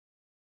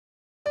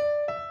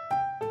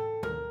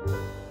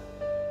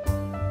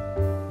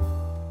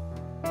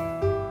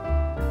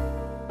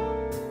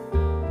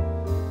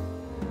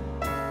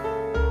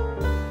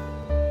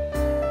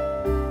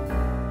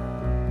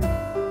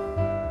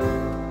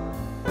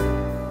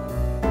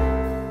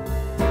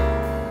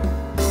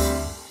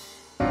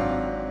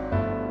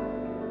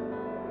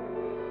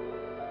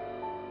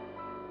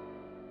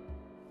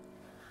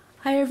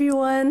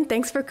everyone.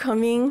 Thanks for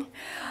coming.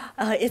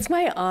 It's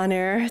my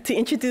honor to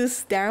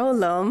introduce Darrell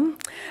Lum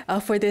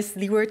for this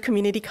Leeward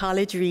Community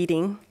College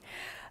reading.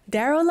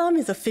 Darrell Lum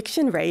is a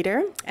fiction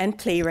writer and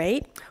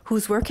playwright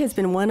whose work has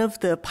been one of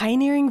the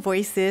pioneering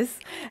voices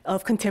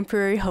of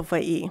contemporary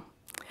Hawaii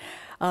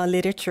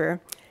literature.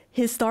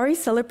 His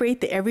stories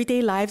celebrate the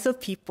everyday lives of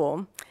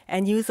people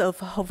and use of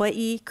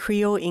Hawaii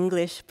Creole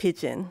English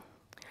pidgin.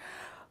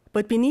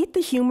 But beneath the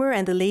humor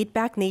and the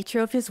laid-back nature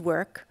of his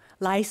work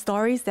lie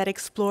stories that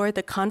explore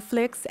the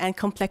conflicts and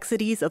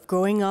complexities of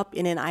growing up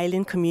in an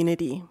island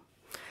community.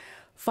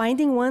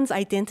 Finding one's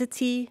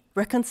identity,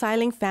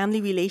 reconciling family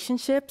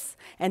relationships,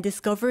 and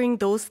discovering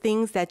those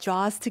things that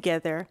draw us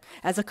together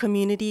as a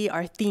community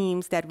are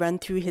themes that run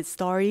through his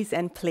stories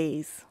and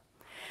plays.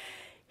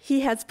 He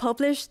has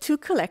published 2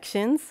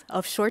 collections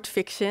of short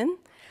fiction,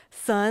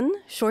 Sun,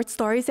 Short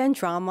Stories and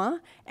Drama,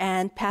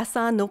 and Pass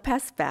On, No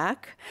Pass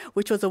Back,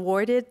 which was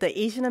awarded the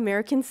Asian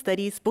American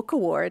Studies Book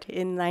Award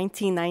in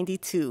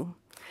 1992.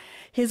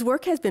 His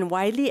work has been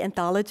widely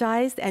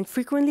anthologized and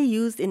frequently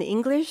used in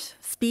English,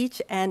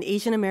 speech, and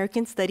Asian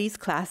American Studies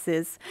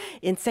classes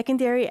in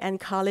secondary and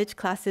college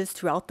classes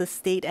throughout the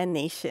state and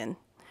nation.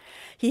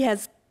 He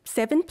has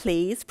 7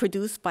 plays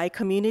produced by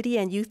community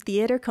and youth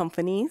theater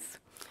companies.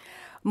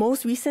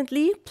 Most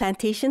recently,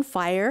 Plantation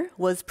Fire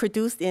was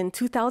produced in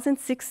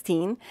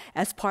 2016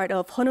 as part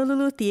of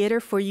Honolulu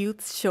Theater for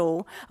Youth's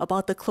show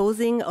about the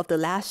closing of the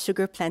last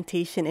sugar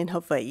plantation in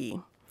Hawaii.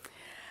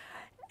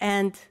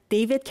 And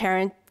David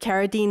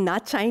Carradine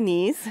Not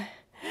Chinese,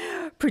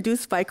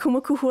 produced by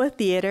Kumakuhua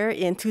Theater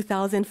in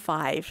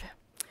 2005.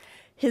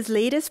 His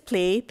latest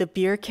play, The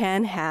Beer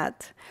Can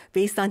Hat,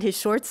 based on his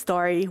short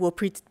story, will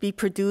be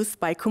produced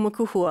by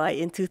Kumakuhua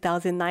in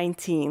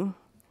 2019.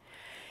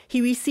 He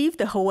received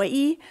the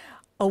Hawaii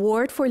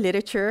Award for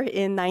Literature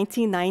in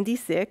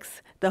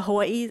 1996,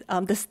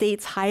 the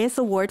state's highest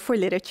award for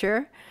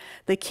literature,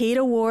 the Cade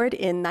Award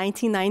in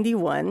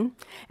 1991,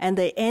 and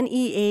the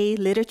NEA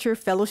Literature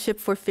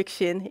Fellowship for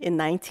Fiction in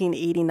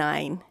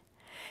 1989.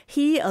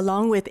 He,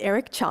 along with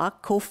Eric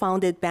Chalk,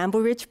 co-founded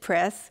Bamboo Ridge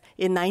Press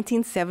in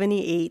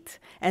 1978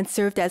 and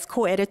served as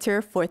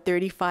co-editor for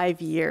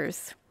 35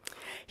 years.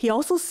 He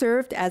also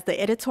served as the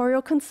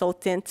editorial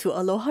consultant to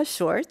Aloha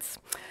Shorts,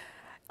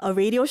 a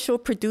radio show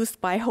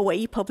produced by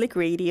Hawaii Public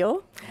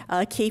Radio,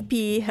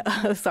 KIPO-FM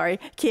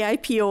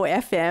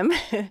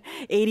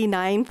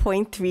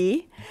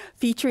 89.3,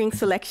 featuring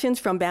selections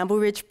from Bamboo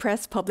Ridge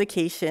Press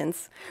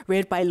publications,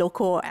 read by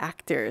local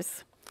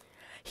actors.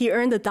 He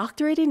earned a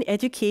doctorate in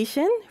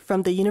education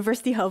from the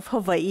University of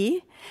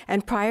Hawaii,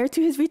 and prior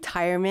to his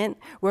retirement,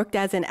 worked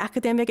as an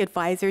academic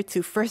advisor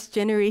to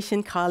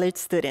first-generation college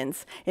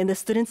students in the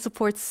Student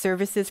Support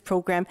Services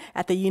program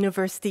at the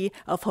University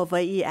of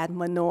Hawaii at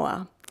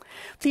Manoa.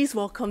 Please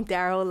welcome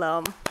Darrell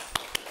Lum.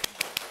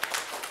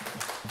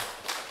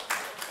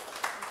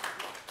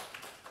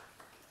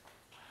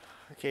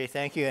 Okay,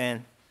 thank you,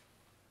 Anne.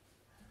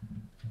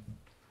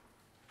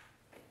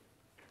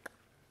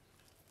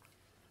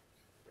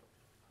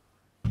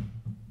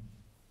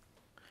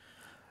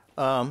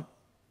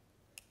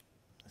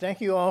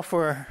 Thank you all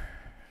for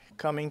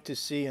coming to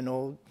see an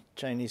old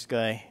Chinese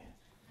guy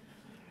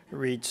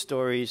read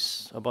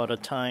stories about a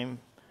time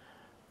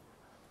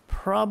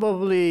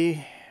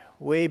probably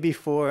way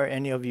before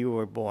any of you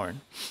were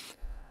born.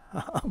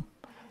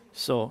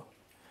 So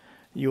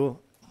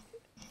you'll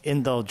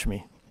indulge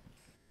me.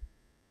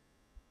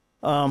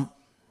 I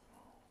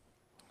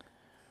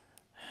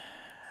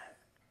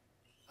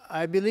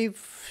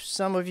believe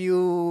some of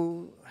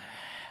you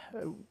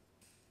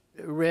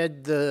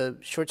read the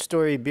short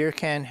story Beer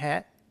Can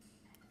Hat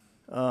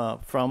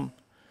from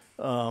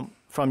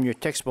your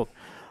textbook.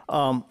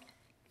 I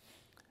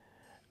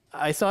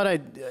thought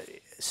I'd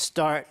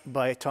start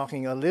by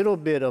talking a little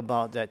bit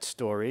about that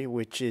story,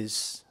 which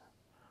is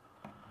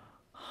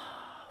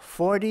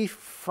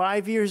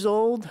 45 years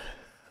old,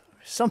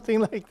 something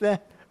like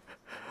that.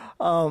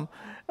 And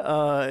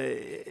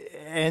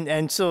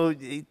so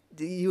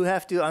you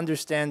have to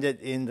understand it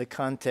in the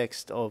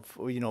context of,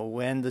 you know,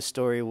 when the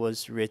story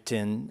was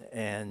written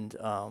and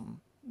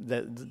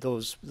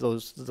those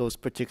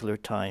particular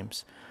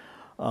times.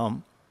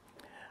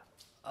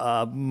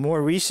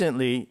 More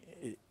recently,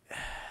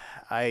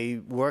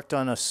 I worked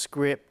on a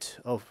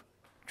script of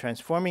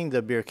transforming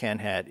the Beer Can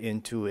Hat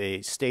into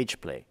a stage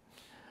play.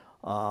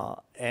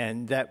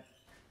 And that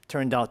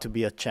turned out to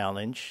be a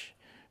challenge,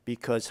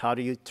 because how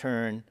do you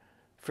turn,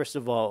 first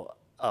of all,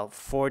 a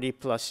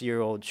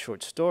 40-plus-year-old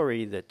short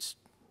story that's,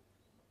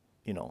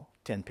 you know,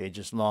 10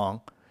 pages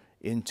long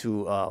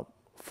into a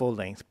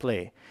full-length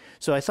play?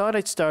 So I thought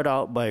I'd start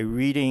out by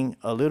reading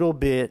a little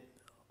bit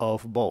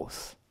of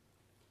both.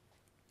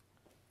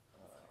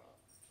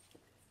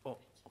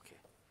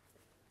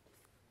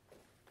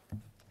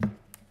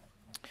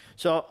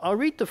 So I'll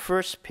read the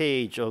first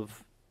page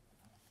of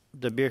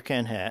The Beer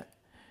Can Hat,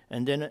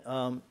 and then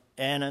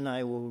Anne and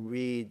I will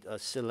read a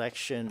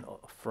selection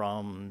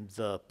from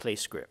the play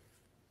script.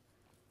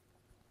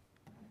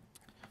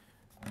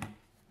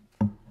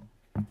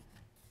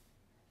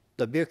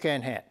 The Beer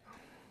Can Hat.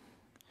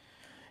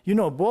 You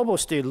know, Bobo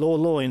stay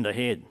low in the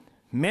head.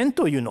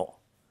 Mental, you know.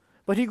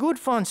 But he good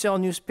fun sell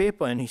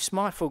newspaper, and he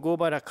smart for go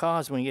by the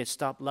cars when he get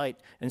stoplight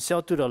and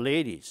sell to the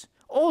ladies,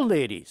 old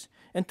ladies,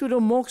 and to the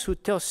mokes who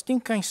tell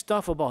stinking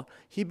stuff about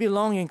he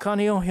belong in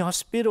Kaneohe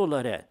Hospital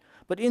or that.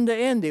 But in the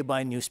end, they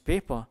buy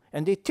newspaper,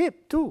 and they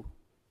tip too.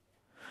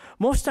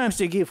 Most times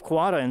they give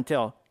quarter and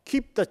tell,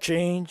 keep the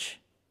change.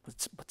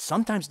 But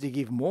sometimes they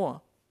give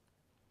more.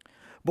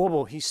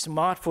 Bobo, he's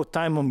smart for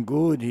time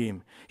good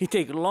him. He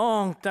take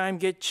long time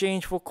get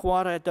change for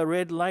quarter at the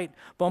red light.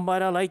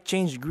 Bombada light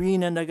change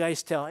green and the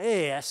guys tell,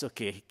 hey, that's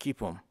okay, keep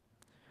him.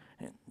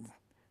 And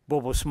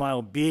Bobo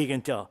smile big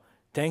and tell,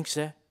 thanks,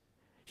 eh?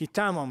 He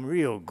time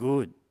real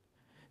good.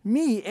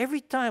 Me,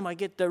 every time I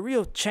get the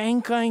real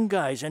Chang kind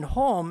guys, and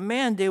oh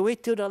man, they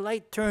wait till the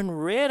light turn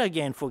red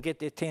again for get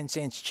their 10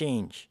 cents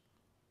change.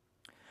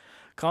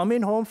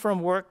 Coming home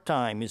from work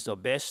time is the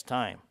best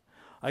time.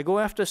 I go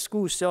after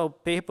school, sell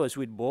papers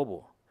with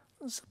Bobo.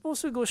 I'm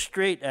supposed to go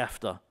straight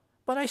after,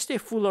 but I stay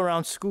fool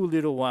around school a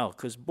little while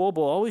because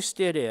Bobo always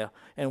stay there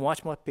and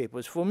watch my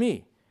papers for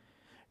me.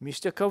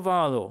 Mr.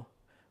 Cavallo,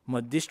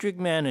 my district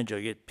manager,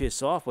 get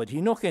pissed off, but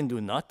he no can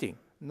do nothing.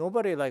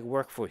 Nobody like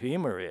work for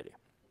him already.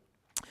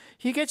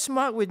 He gets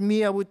smart with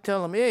me, I would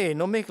tell him, hey,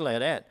 no make like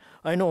that.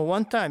 I know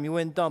one time he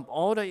went dump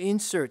all the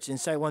inserts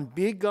inside one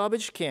big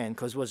garbage can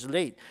because it was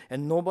late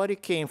and nobody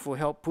came for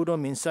help put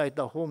them inside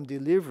the home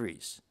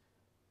deliveries.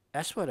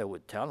 That's what I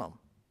would tell him.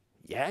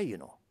 Yeah, you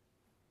know.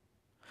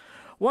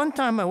 One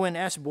time I went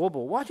and asked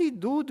Bobo what he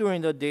do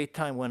during the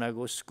daytime when I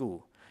go to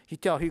school. He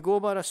tell he go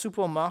by the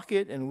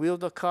supermarket and wheel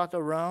the cart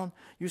around.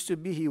 Used to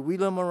be he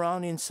wheel him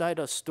around inside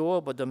a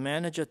store, but the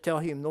manager tell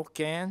him no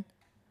can.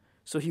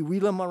 So he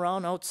wheel him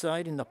around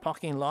outside in the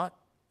parking lot.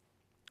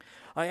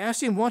 I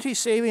asked him what he's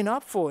saving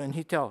up for, and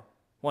he tell,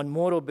 one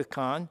motor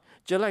becan,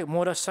 just like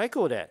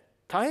motorcycle that.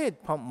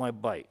 Tired pump my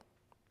bike.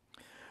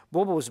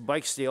 Bobo's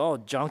bikes, they all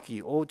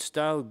junky, old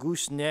style,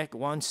 gooseneck,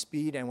 one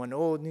speed, and one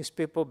old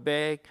newspaper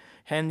bag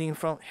hanging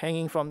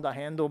from the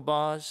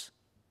handlebars.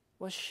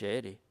 Was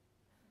shady.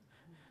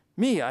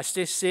 Me, I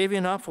stay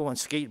saving up for one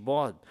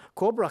skateboard,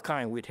 Cobra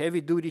kind with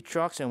heavy-duty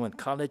trucks and one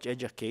college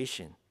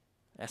education.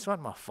 That's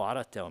what my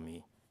father tell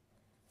me.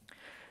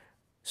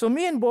 So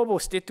me and Bobo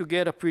stay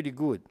together pretty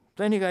good.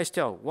 Plenty guys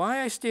tell,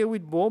 why I stay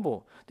with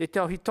Bobo? They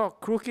tell he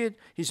talk crooked,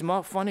 his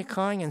mouth funny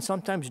kind, and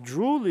sometimes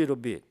drool a little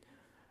bit.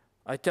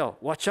 I tell,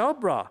 watch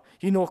out, brah.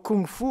 He know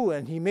kung fu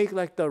and he make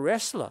like the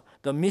wrestler,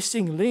 the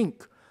missing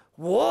link.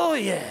 Whoa,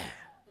 yeah.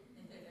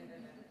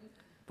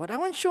 But I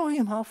won't show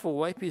him how to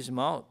wipe his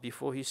mouth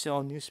before he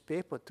sell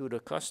newspaper to the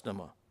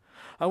customer.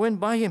 I went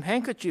buy him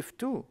handkerchief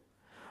too.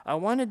 I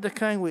wanted the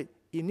kind with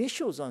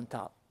initials on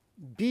top.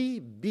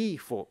 BB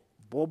for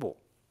Bobo.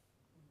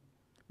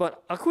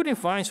 But I couldn't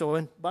find, so I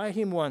went buy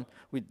him one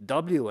with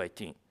W, I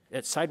think,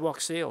 at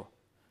sidewalk sale.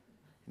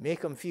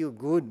 Make him feel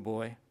good,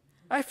 boy.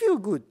 I feel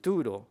good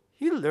too, though.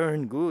 He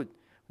learn good.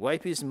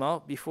 Wipe his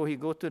mouth before he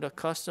go to the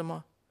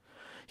customer.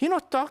 He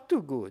not talk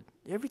too good.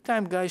 Every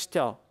time guys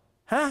tell,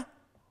 huh?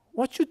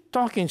 What you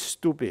talking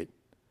stupid?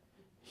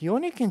 He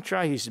only can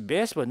try his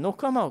best, but no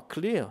come out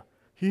clear.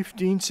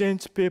 15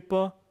 cents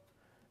paper.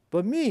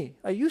 But me,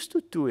 I used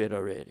to do it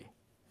already.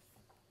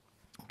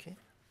 Okay?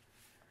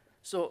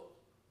 So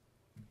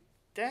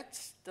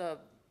that's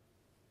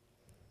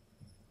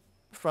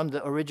from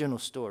the original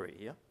story,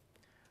 yeah?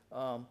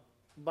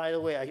 By the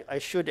way, I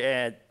should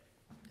add,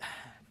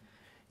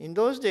 in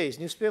those days,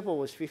 newspaper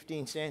was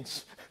 15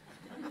 cents.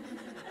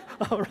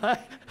 All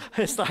right?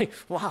 It's like,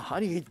 wow, how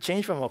do you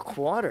change from a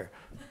quarter?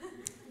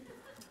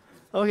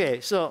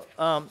 Okay, so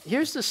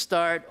here's the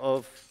start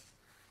of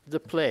the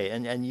play,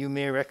 and you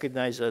may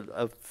recognize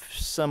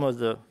some of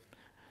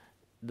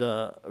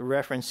the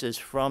references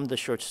from the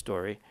short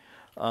story.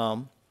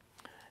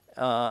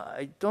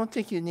 I don't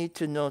think you need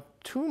to know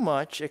too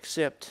much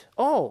except,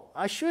 oh,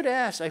 I should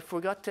ask, I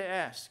forgot to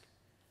ask.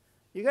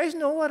 You guys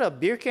know what a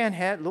beer can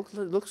hat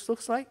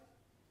looks like?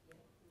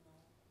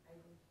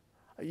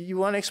 You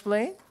want to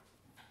explain?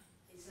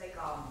 It's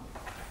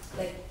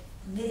like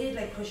knitted,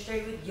 like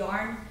crocheted with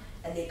yarn,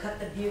 and they cut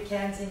the beer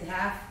cans in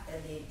half,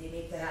 and they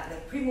make the hat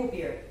like Primo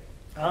beer.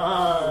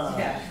 Ah,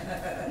 yeah.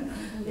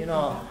 You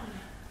know.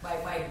 My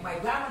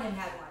grandmother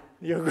had one.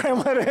 Your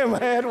grandmother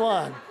had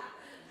one.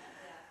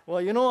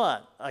 Well, you know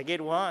what? I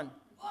get one.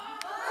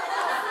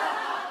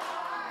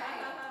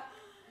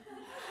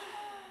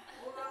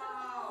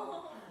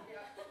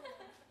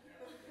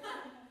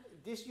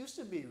 This used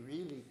to be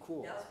really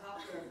cool. That was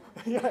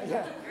popular.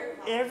 Yeah.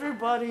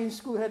 Everybody in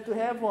school had to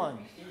have one.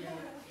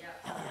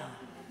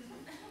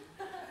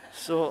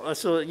 So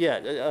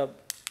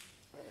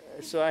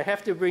I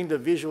have to bring the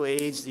visual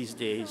aids these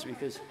days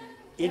because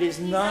it is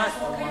not.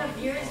 What kind of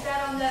beer is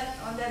that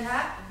on that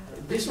hat?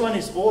 This one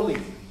is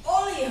Oli.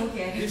 Oli,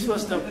 okay. This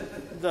was the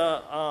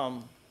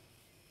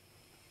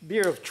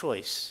beer of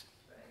choice.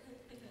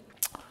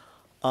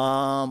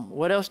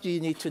 What else do you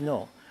need to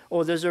know?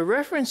 Oh, there's a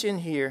reference in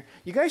here.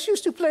 You guys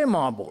used to play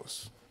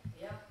marbles.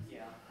 Yeah.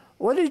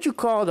 What did you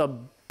call the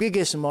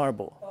biggest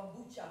marble?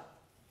 Bambucha.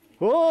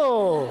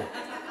 Oh!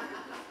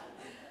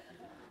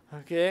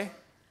 Okay?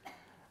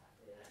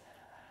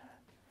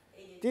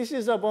 This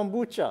is a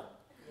bambucha.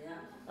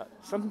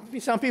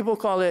 Some people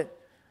call it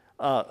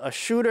a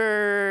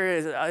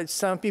shooter.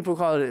 Some people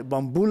call it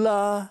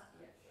bambula.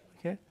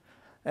 Okay?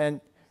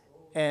 And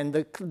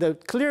the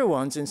clear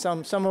ones, and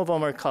some of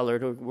them are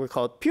colored, were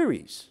called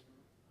puris.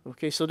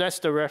 Okay, so that's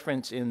the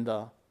reference in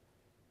the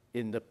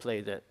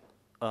play that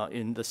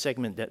in the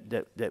segment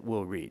that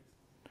we'll read.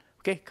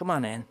 Okay, come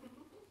on, Anne.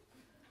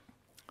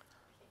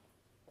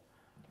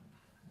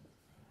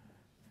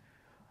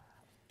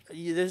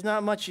 There's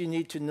not much you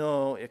need to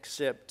know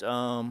except.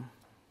 Bobo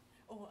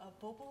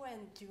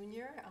and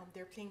Junior,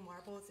 they're playing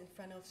marbles in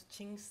front of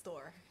Ching's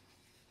store.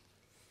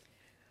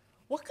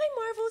 What kind of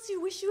marbles you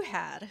wish you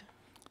had?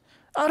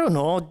 I don't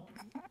know,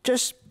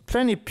 just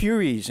plenty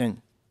puris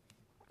and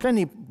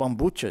plenty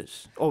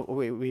bambuchas. Oh,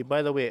 wait,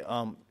 by the way,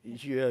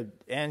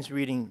 Anne's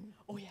reading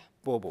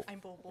Bobo. I'm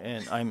Bobo.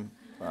 And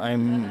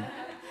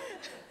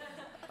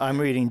I'm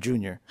reading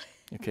Junior.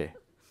 Okay.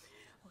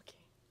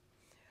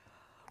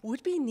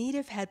 Would be neat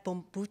if had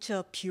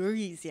bambucha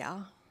puris,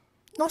 yeah?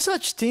 No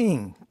such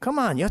thing. Come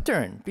on, your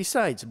turn.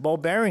 Besides, ball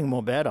bearing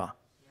more better.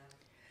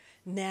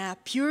 Nah,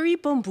 puri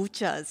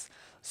bambuchas.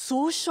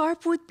 So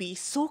sharp would be,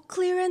 so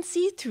clear and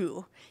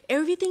see-through.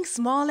 Everything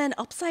small and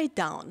upside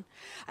down.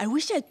 I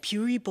wish I had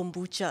puri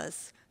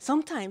bambuchas.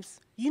 Sometimes,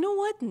 you know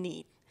what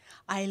neat?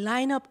 I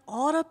line up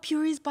all the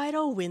puris by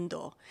the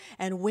window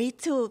and wait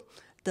till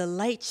the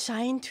light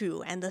shine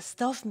through and the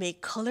stuff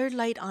make colored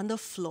light on the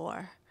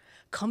floor.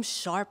 Come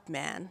sharp,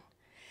 man.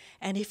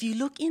 And if you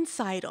look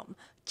inside them,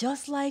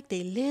 just like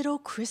they little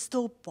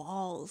crystal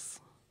balls.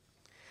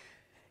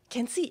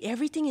 Can see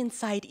everything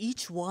inside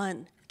each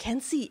one.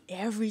 Can see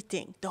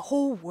everything, the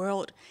whole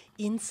world,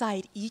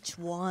 inside each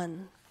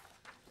one.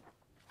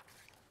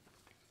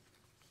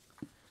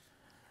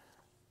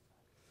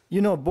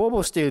 You know,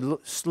 Bobo stayed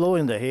slow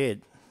in the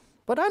head.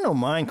 But I don't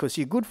mind because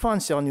he good fun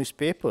sell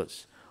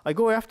newspapers. I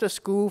go after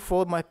school,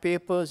 fold my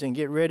papers, and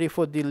get ready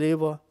for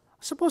deliver.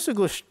 I'm supposed to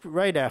go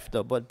right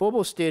after, but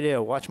Bobo stay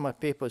there, watch my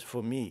papers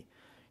for me.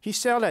 He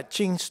sell at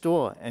Ching's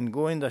store and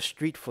go in the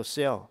street for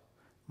sale.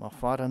 My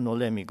father no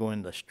let me go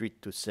in the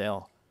street to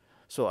sell.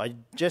 So I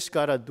just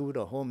gotta do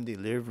the home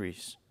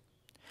deliveries.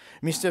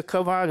 Mr.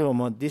 Cavallo,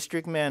 my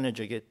district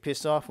manager, get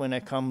pissed off when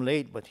I come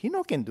late, but he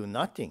no can do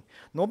nothing.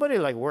 Nobody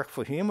like work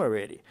for him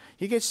already.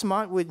 He gets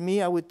smart with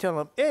me, I would tell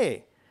him,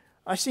 hey,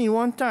 I seen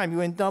one time you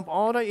went dump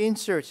all the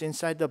inserts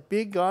inside the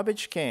big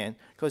garbage can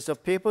because the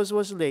papers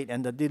was late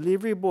and the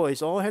delivery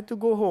boys all had to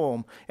go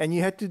home and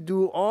you had to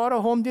do all the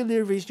home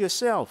deliveries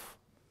yourself.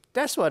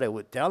 That's what I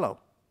would tell him.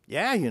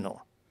 Yeah, you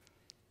know.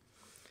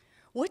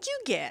 What'd you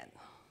get?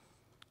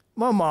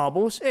 My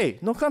marbles. Hey,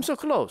 no come so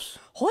close.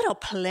 What a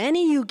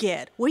plenty you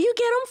get. Where you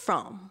get them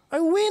from? I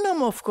win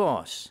them, of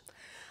course.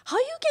 How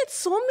you get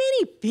so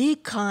many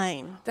big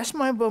kind? That's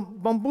my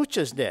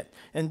bambuchas, Dad.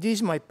 And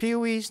these my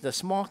puris, the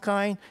small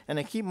kind, and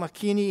I keep my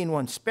kini in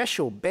one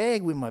special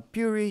bag with my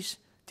puris.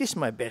 This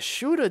my best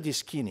shooter,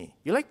 this kini.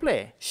 You like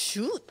play?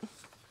 Shoot.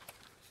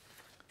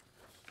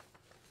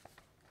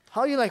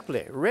 How you like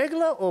play?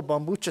 Regular or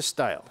bambucha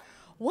style?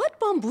 What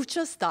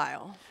bambucha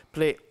style?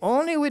 Play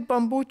only with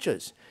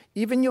bambuchas.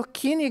 Even your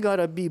kini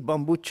gotta be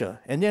bambucha.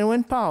 And then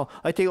when pow,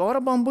 I take all the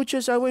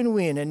bambuchas I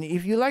win. And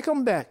if you like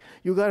them back,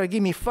 you gotta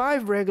give me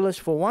 5 regulars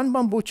for 1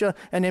 bambucha.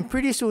 And then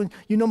pretty soon,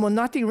 you no more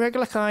nothing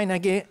regular kind. I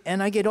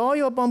get all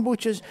your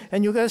bambuchas.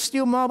 And you gotta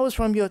steal marbles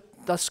from the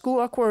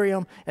school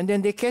aquarium. And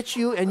then they catch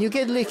you and you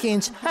get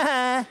lickings. Ha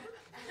ha!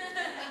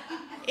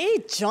 Hey,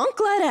 junk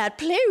like that.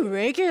 Play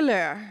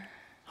regular.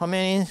 How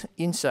many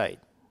inside?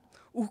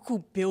 Uku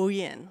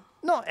billion.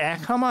 No,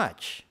 act how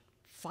much?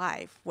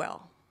 5,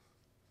 well.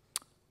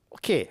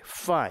 Okay,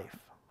 5.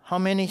 How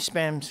many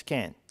spams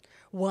can?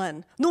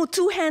 1. No,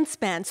 2 hand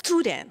spans.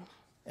 2 then.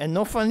 And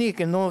no fanique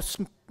and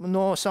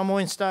no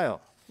Samoan style.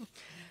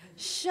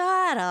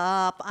 Shut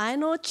up. I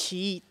no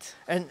cheat.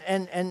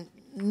 And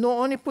no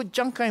only put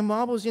junk kind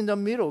marbles in the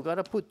middle.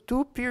 Gotta put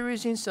 2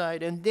 puris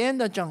inside and then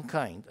the junk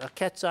kind, a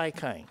cat's eye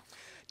kind.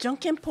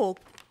 Junk and poke,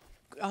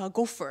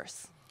 go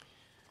first.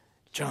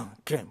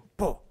 Junk and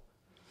po.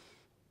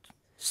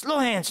 Slow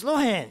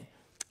hand.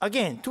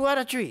 Again, 2 out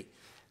of 3.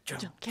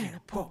 Junk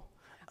and po.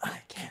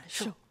 I can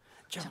show.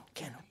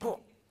 Junk and po.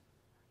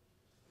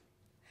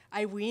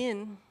 I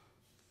win.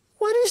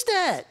 What is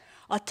that?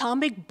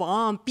 Atomic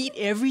bomb beat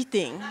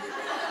everything.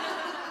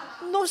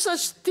 No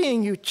such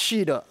thing, you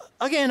cheater.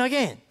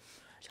 Again.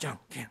 Junk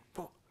and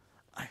po.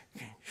 I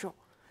can show.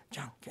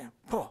 Junk and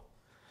po.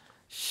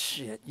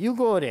 Shit, you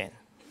go then.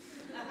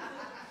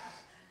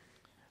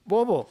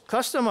 Bobo,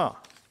 customer.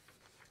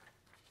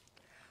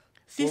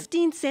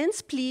 15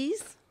 cents,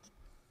 please.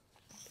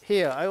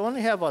 Here, I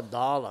only have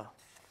 $1.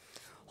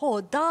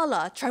 Oh,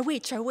 dollar. Try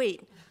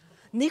wait.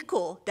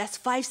 Nickel, that's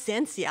 5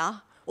 cents, yeah?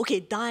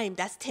 Okay, dime,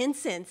 that's 10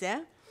 cents,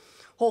 yeah?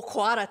 Oh,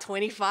 quarter,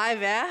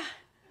 25, yeah?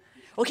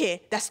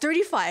 Okay, that's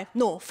 35.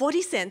 No,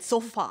 40 cents so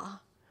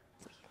far.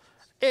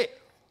 Hey,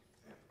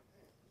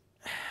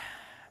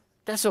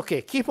 that's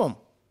okay. Keep them.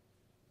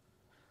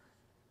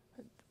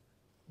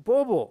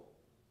 Bobo,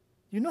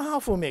 You know how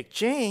to make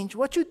change.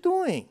 What you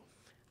doing?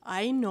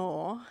 I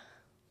know.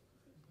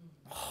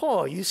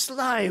 Oh, you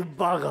sly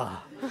bugger.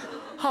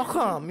 How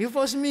come? You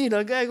was me,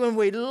 the guy gonna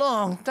wait a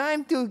long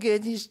time to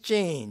get his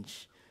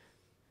change.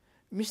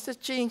 Mr.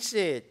 Ching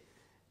said,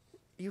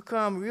 you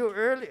come real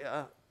early.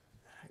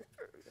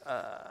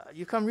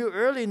 You come real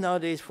early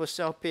nowadays for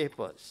sell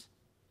papers.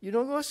 You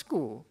don't go to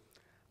school.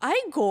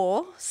 I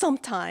go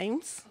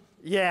sometimes.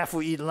 Yeah,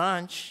 for eat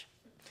lunch.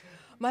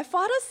 My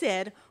father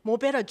said, Mo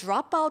better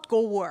drop out,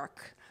 go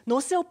work. No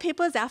sell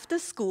papers after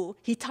school.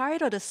 He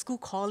tired of the school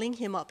calling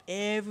him up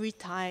every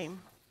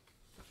time.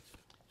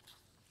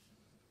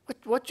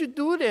 What you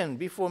do then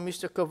before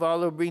Mr.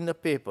 Cavallo bring the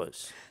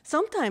papers?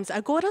 Sometimes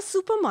I go to the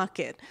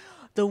supermarket,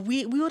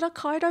 wheel the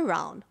cart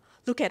around,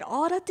 look at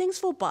all the things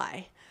for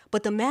buy.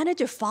 But the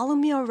manager follow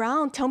me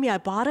around, tell me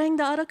I'm bothering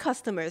the other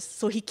customers,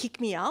 so he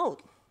kick me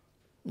out.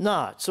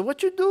 Nah, so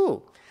what you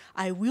do?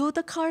 I wheel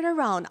the cart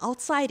around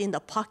outside in the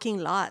parking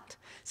lot.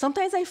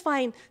 Sometimes I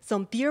find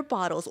some beer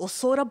bottles or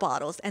soda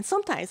bottles, and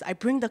sometimes I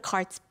bring the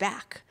carts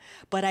back.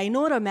 But I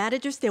know the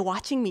managers, they're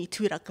watching me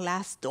through the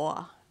glass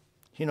door.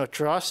 You know,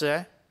 trust,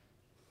 eh?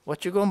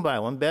 What you gonna buy?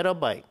 One better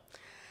bike?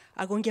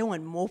 I'm gonna get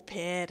one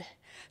moped.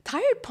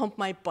 Tired pump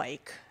my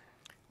bike.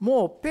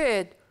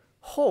 Moped?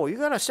 Oh, you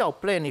gotta sell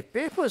plenty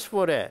papers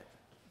for that.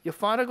 Your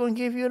father gonna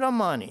give you the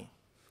money.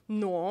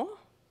 No.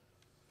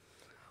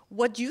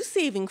 What you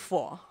saving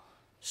for?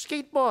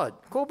 Skateboard,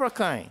 Cobra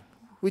kind,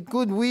 with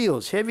good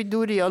wheels,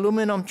 heavy-duty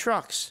aluminum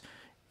trucks,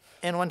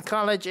 and one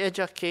college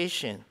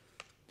education.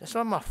 That's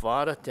what my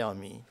father tell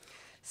me.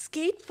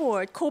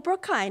 Skateboard, Cobra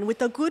kind with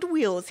the good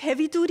wheels,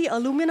 heavy-duty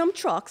aluminum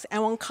trucks,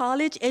 and one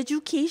college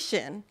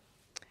education.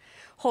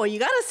 Oh, you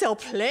gotta sell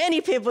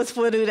plenty papers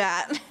for do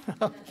that.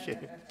 Okay,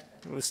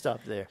 we'll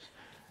stop there.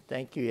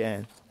 Thank you,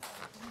 Ann.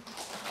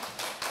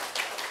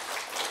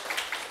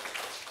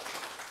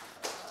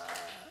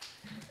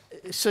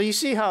 So you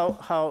see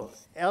how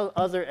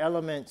other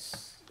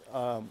elements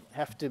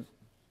have to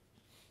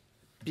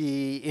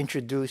be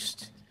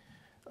introduced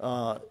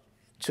to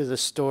the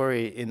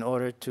story in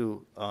order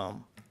to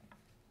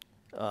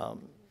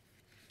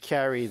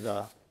carry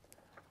the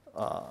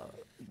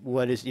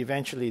what is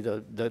eventually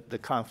the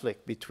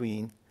conflict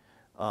between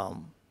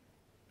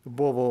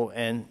Bobo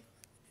and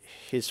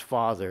his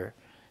father,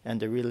 and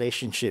the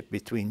relationship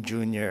between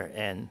Junior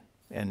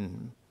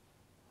and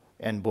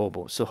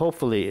Bobo. So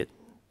hopefully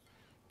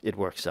it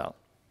works out.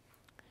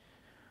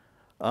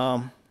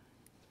 Okay.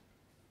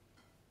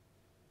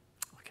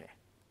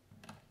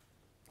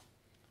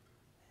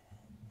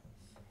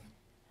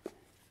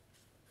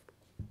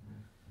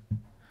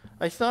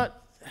 I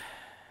thought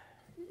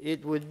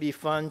it would be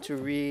fun to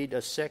read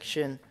a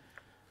section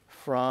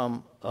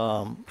from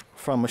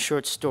a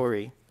short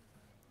story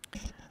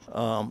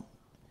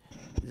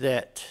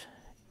that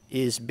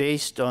is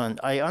based on,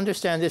 I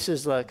understand this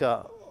is like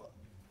a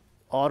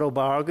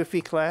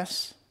autobiography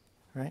class,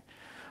 right?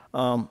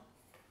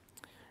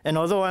 And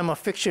although I'm a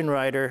fiction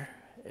writer,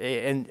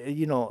 and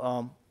you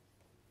know,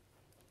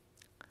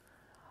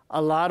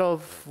 a lot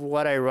of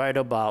what I write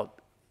about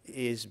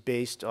is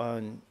based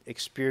on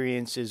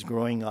experiences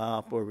growing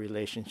up or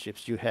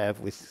relationships you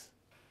have with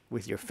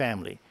your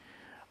family.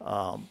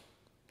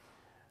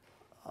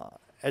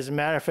 As a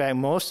matter of fact,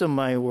 most of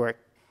my work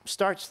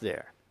starts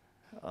there.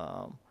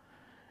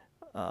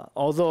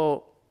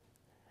 Although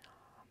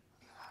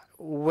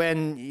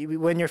when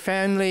your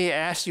family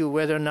asks you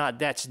whether or not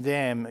that's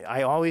them,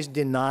 I always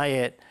deny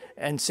it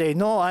and say,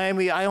 no,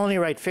 I only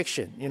write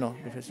fiction, you know.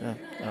 Because,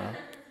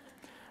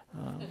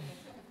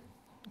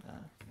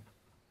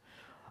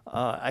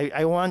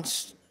 I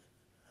once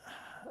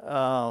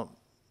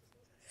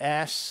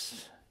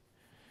asked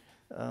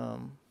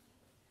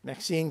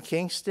Maxine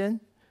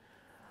Kingston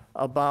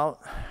about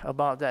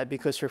that,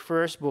 because her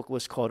first book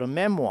was called a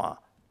memoir,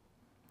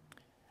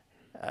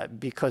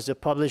 because the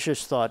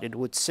publishers thought it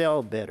would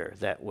sell better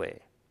that way.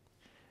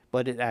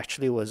 But it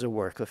actually was a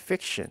work of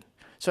fiction.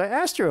 So I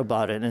asked her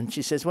about it, and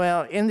she says,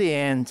 well, in the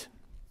end,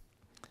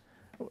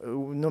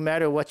 no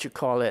matter what you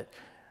call it,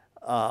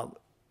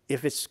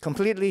 if it's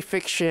completely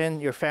fiction,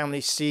 your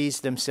family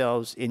sees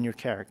themselves in your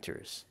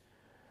characters.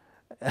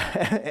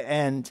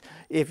 And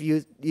if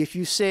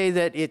you say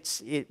that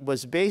it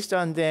was based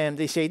on them,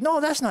 they say,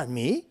 no, that's not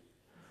me.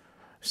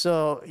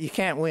 So you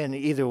can't win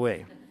either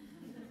way.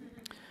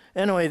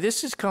 Anyway,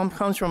 this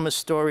comes from a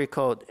story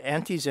called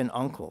Aunties and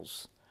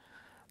Uncles.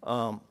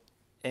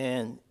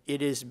 And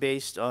it is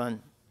based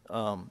on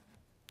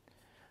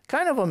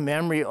kind of a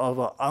memory of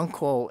an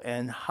uncle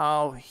and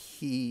how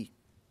he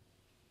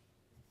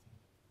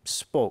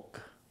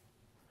spoke.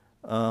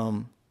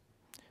 The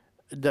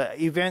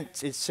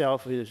event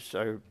itself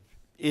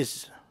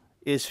is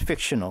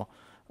fictional,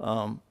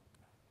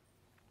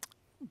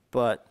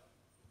 but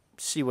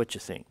see what you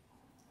think.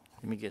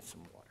 Let me get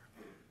some water.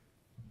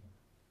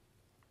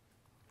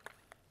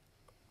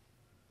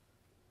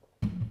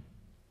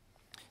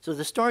 So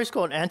the story is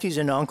called Aunties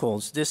and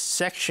Uncles. This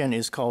section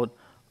is called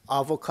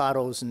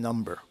Avocado's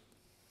Number.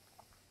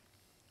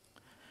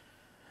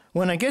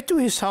 When I get to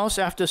his house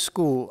after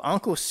school,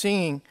 Uncle's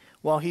singing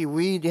while he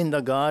weed in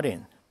the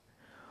garden.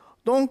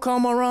 Don't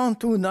come around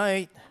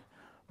tonight,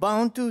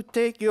 bound to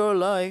take your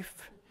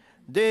life.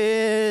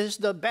 There's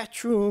the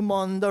bathroom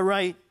on the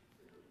right.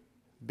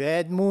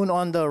 Bad moon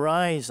on the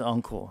rise,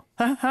 uncle.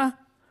 Ha ha.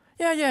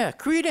 Yeah,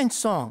 Creedence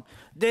song.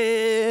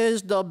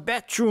 There's the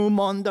bathroom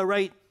on the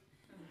right.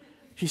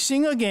 He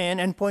sing again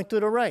and point to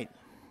the right.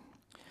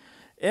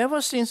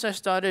 Ever since I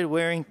started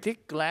wearing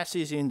thick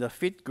glasses in the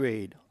 5th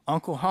grade,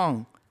 Uncle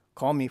Hung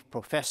called me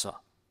Professor.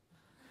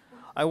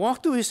 I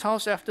walk to his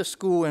house after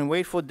school and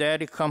wait for Dad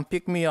to come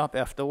pick me up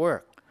after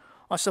work.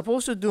 I'm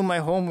supposed to do my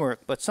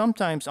homework, but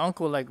sometimes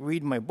Uncle like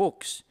read my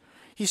books.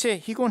 He said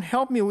he gonna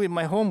help me with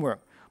my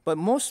homework, but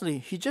mostly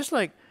he just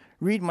like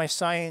read my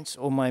science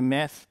or my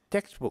math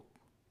textbook.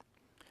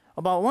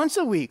 About once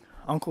a week,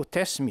 Uncle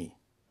tests me.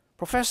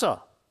 Professor,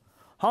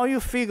 how you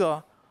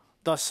figure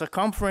the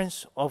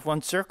circumference of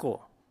one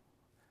circle?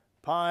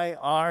 Pi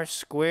r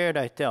squared,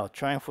 I tell,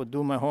 trying to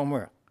do my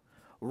homework.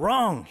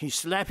 Wrong, he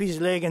slap his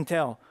leg and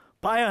tell,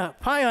 pi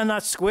are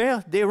not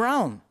square, they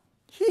round.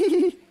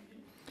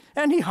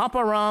 And he hop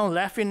around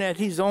laughing at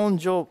his own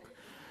joke.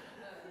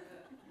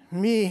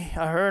 Me,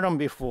 I heard him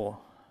before,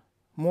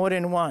 more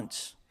than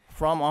once,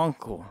 from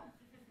Uncle.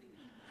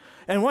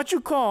 And what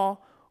you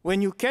call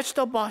when you catch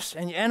the bus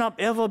and you end up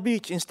Ever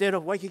Beach instead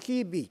of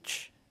Waikiki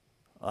Beach?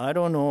 I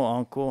don't know,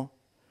 Uncle.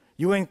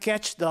 You ain't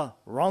catch the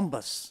wrong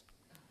bus.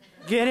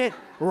 Get it?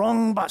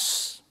 Wrong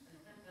bus.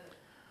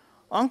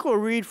 Uncle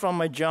read from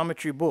my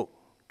geometry book,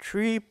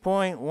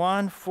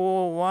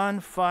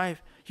 3.1415.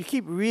 You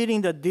keep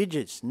reading the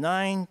digits,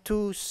 9,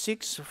 2,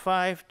 6,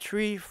 5,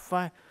 3,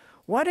 5.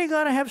 Why they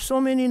gotta have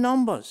so many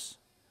numbers?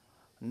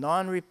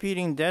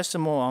 Non-repeating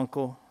decimal,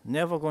 Uncle.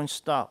 Never going to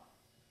stop.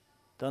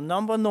 The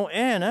number no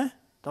end, eh?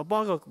 The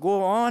bugger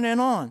go on and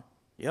on.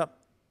 Yep.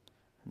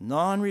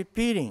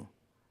 Non-repeating.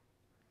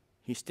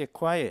 He stay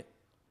quiet.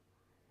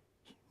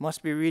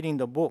 Must be reading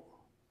the book.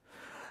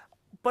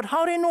 But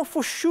how they know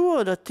for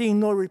sure the thing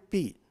no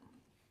repeat?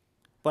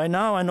 By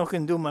now I know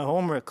can do my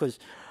homework because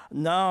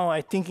now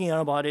I thinking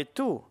about it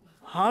too.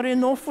 How they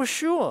know for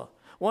sure?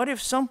 What if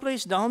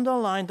someplace down the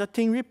line the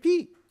thing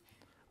repeat?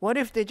 What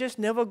if they just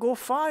never go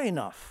far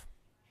enough?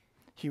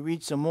 He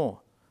reads some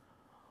more.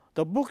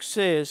 The book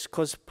says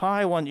because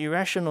pi one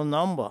irrational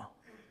number.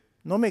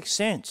 No make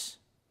sense.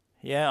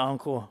 Yeah,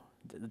 Uncle,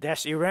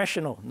 that's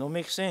irrational. No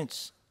make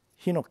sense.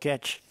 He no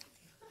catch.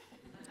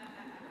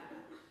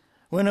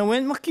 When I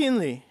went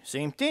McKinley,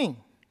 same thing.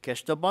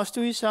 Catch the bus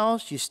to his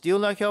house. He still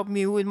like help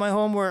me with my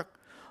homework.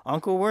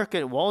 Uncle work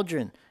at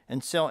Waldron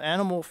and sell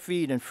animal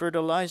feed and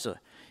fertilizer.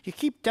 He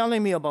keep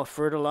telling me about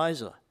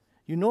fertilizer.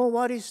 You know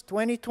what is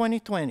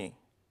 20-20-20?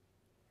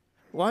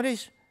 What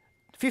is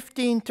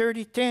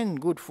 15-30-10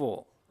 good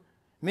for?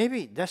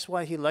 Maybe that's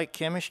why he liked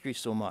chemistry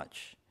so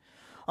much.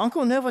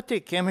 Uncle never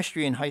take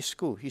chemistry in high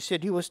school. He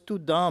said he was too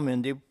dumb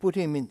and they put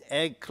him in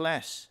ag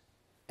class,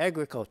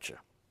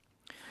 agriculture.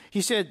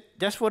 He said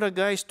that's what a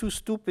guy's too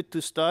stupid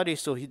to study,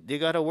 so they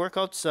got to work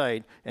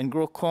outside and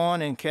grow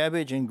corn and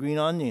cabbage and green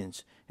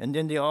onions. And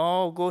then they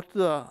all go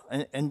to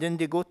and then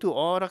they go to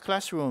all the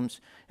classrooms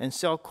and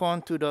sell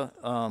corn to the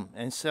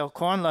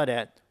corn like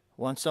that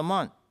once a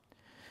month.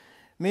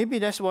 Maybe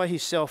that's why he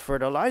sell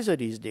fertilizer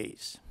these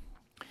days.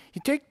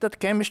 He take the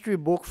chemistry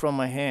book from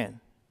my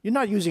hand. You're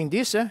not using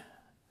this, eh?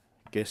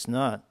 Guess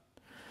not.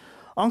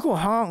 Uncle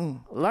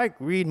Hong like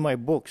read my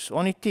books.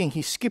 Only thing,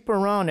 he skip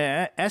around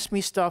and ask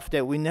me stuff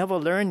that we never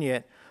learned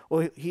yet,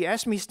 or he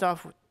asked me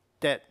stuff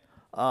that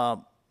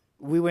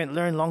we went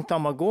learn long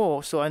time ago.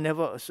 So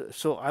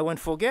I went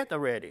forget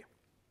already.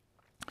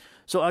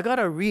 So I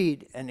gotta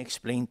read and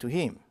explain to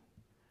him.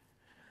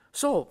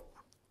 So,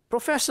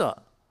 Professor,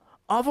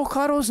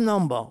 avocado's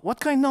number. What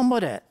kind number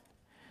that?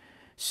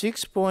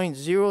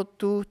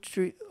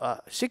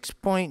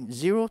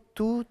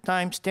 6.02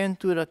 times 10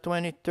 to the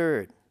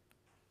 23rd.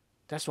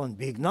 That's one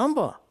big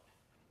number.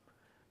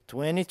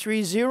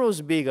 23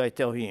 zeros big, I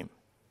tell him.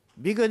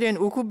 Bigger than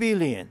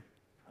ukubillion,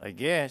 I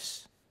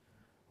guess.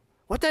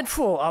 What that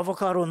for,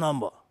 avocado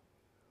number?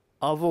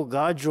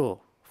 Avogadro,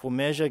 for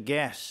measure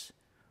gas.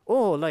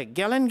 Oh, like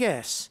gallon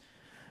gas.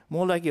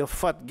 More like your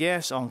fat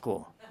gas,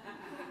 Uncle.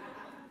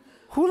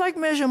 Who like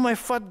measure my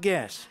fat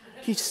gas?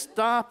 He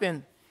stop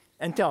and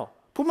tell,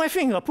 put my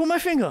finger.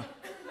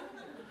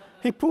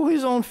 He pull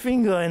his own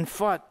finger and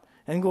fat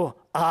and go,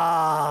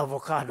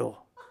 avocado.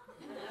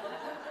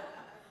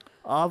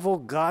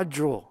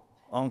 Avogadro,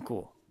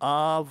 Uncle.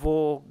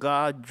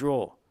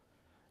 Avogadro.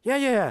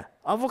 Yeah,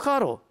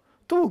 avocado.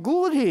 Too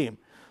good him.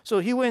 So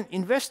he went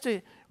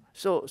invested.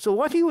 So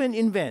what he went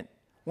invent?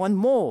 One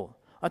mole.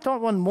 I thought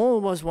one mole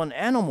was one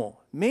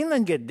animal.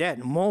 Mainland get that,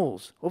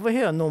 moles. Over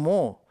here, no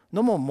more.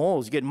 No more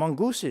moles, get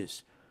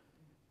mongooses.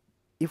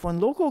 If one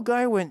local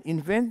guy went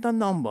invent the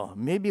number,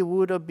 maybe it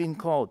would have been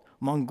called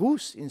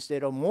mongoose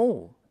instead of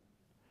mole.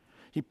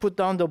 He put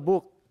down the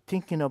book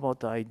thinking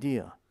about the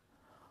idea.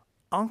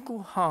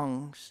 Uncle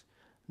Hung's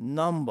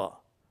number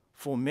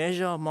for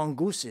measure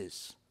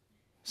mongooses.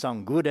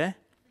 Sound good, eh?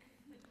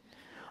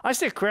 I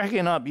start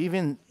cracking up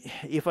even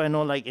if I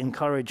know like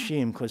encourage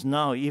him, because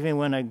now even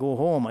when I go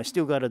home, I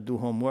still got to do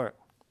homework.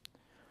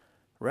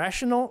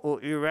 Rational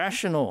or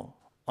irrational,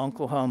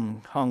 Uncle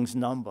Hung's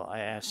number, I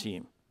asked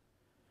him.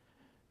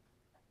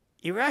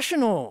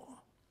 Irrational.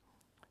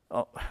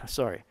 Oh,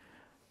 sorry.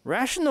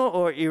 Rational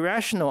or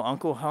irrational,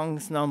 Uncle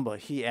Hung's number,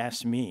 he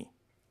asked me.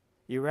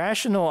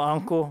 Irrational,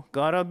 Uncle.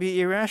 Gotta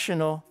be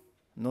irrational.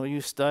 No,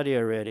 you study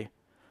already.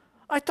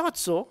 I thought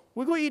so.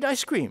 We go eat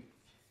ice cream.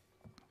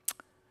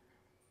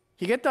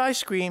 He get the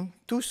ice cream,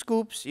 2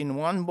 scoops in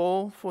 1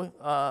 bowl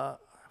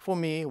for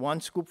me, 1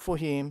 scoop for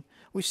him.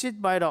 We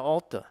sit by the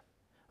altar.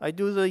 I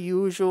do the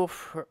usual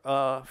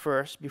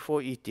first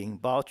before eating.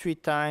 Bow 3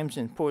 times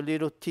and pour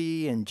little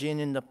tea and gin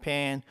in the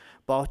pan.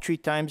 Bow 3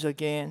 times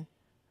again.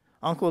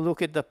 Uncle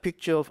look at the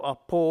picture of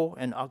Apo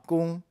and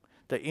Agung,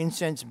 the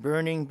incense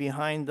burning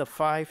behind the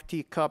 5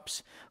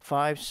 teacups,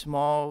 5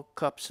 small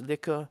cups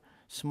liquor,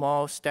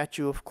 small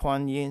statue of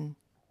Kuan Yin.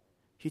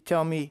 He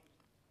tell me,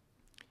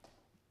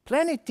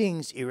 plenty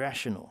things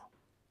irrational.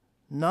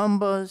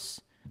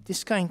 Numbers,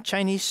 this kind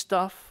Chinese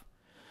stuff.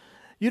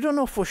 You don't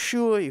know for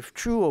sure if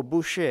true or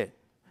bullshit.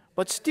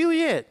 But still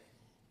yet,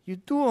 you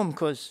do them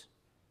because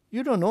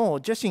you don't know,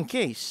 just in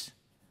case.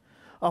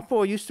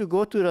 Apo used to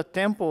go to the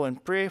temple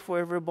and pray for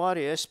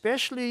everybody,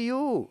 especially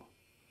you.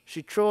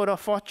 She throw the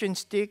fortune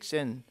sticks,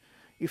 and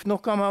if no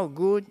come out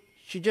good,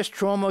 she just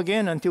throw them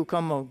again until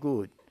come out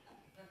good.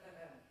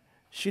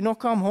 She no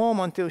come home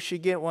until she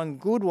get 1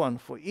 good one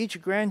for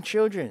each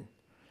grandchildren.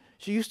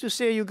 She used to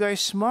say you guys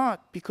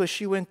smart because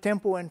she went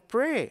temple and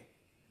pray.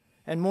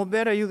 And more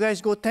better, you guys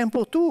go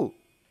temple too.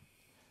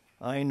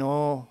 I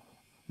know.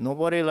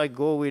 Nobody like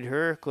go with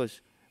her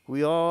because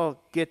we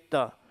all get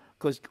the,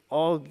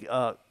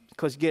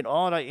 get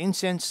all the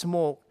incense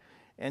smoke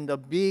and the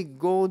big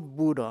gold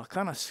Buddha,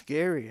 kind of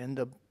scary. And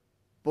the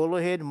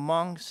bullet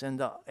monks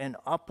and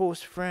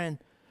Apo's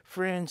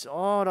friends,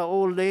 all the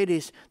old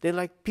ladies, they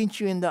like pinch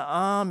you in the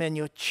arm and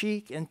your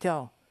cheek and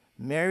tell,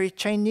 marry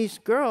Chinese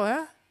girl,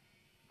 huh?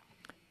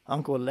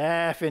 Uncle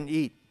laugh and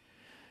eat.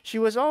 She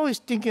was always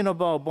thinking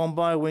about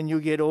Bombay when you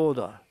get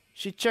older.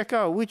 She check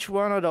out which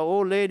one of the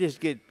old ladies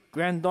get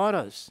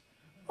granddaughters.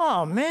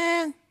 Oh,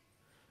 man.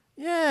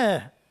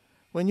 Yeah.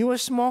 When you were a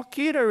small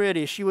kid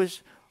already, she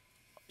was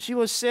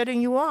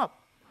setting you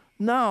up.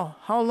 Now,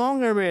 how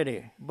long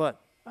already? But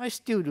I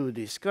still do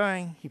this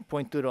kind. He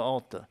point to the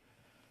altar.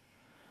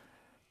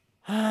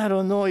 I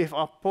don't know if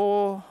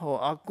Apo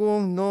or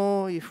Agung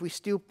know if we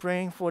still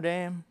praying for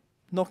them.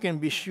 No can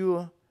be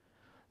sure.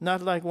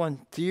 Not like one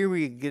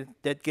theory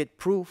that get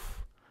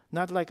proof.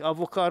 Not like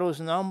avocado's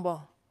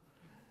number.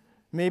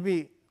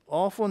 Maybe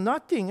all for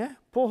nothing, eh?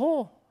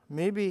 Poho.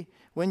 Maybe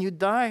when you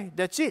die,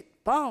 that's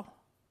it. Pow.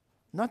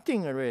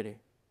 Nothing already.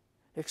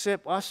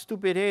 Except us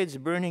stupid heads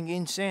burning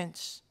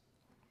incense.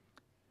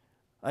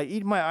 I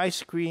eat my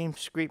ice cream,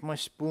 scrape my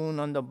spoon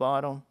on the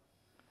bottom.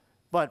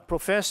 But,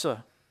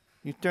 Professor,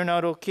 you turn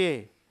out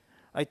okay.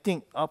 I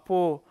think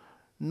Apo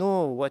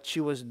know what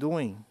she was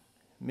doing.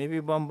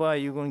 Maybe Bombay,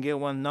 you're going to get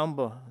 1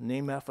 number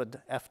named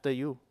after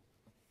you.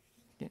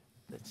 Yeah,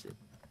 that's it.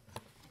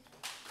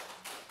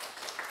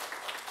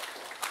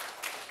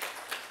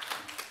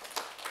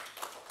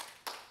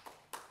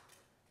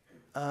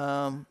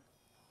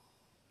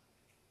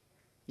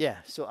 Yeah,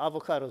 so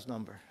avocado's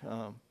number.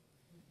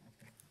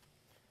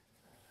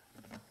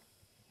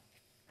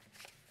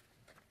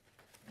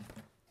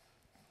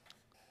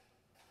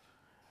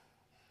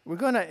 We're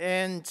going to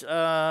end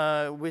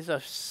with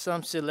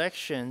some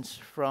selections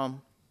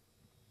from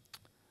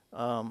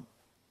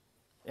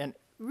and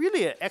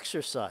really an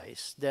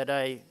exercise that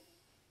I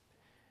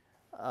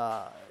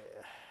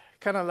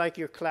kind of like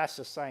your class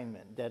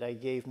assignment that I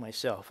gave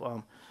myself.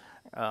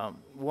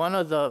 One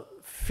of the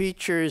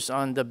features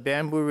on the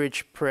Bamboo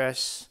Ridge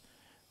Press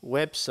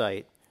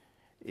website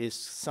is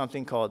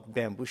something called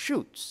Bamboo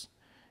Shoots.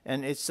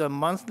 And it's a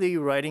monthly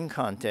writing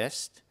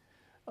contest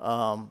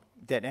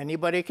that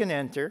anybody can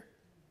enter.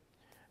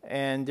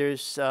 And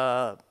there's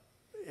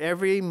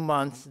every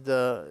month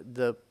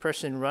the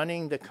person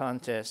running the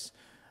contest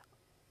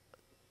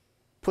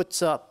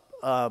puts up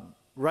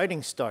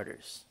writing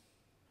starters.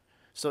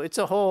 So it's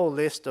a whole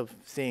list of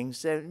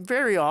things. And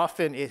very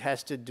often it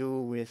has to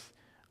do with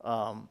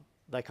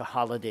like a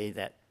holiday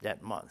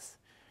that month.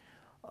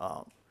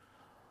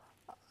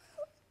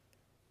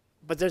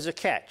 But there's a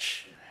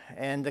catch.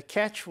 And the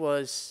catch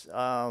was,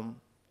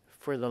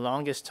 for the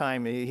longest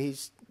time,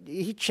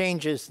 he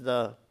changes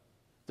the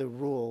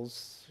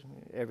rules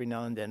every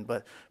now and then.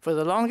 But for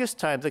the longest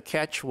time, the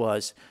catch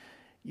was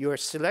your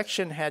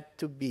selection had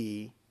to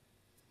be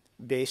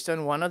based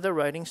on one of the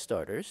writing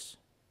starters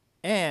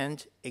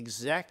and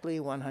exactly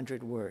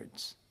 100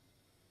 words.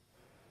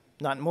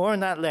 Not more,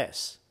 not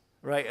less,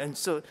 right? And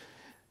so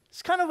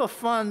it's kind of a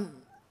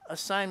fun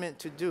assignment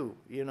to do,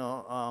 you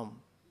know,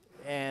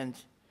 and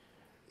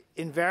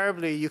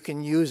invariably you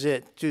can use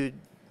it to,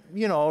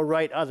 you know,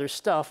 write other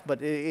stuff,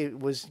 but it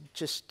was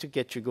just to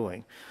get you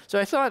going. So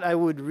I thought I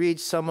would read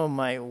some of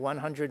my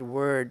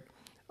 100-word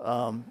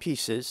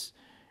pieces,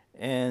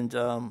 and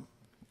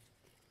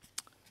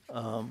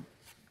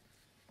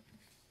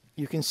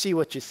you can see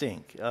what you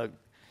think. A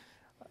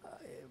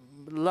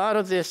lot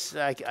of this,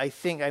 I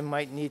think I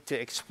might need to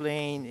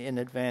explain in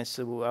advance,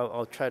 so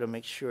I'll try to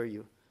make sure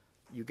you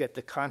get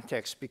the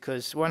context,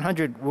 because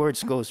 100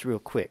 words goes real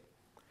quick.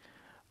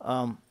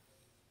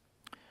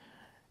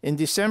 In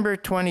December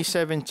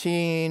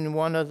 2017,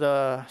 one of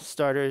the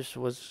starters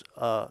was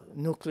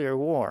nuclear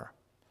war.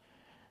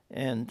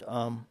 And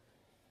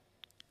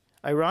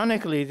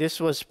ironically, this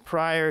was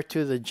prior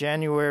to the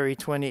January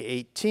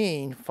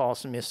 2018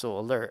 false missile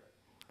alert.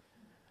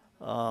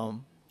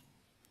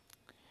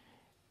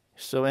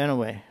 So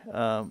anyway,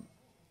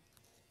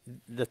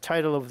 the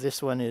title of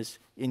this one is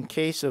In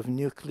Case of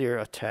Nuclear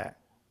Attack.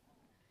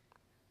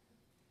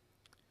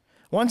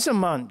 Once a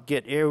month,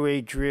 get air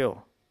raid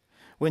drill.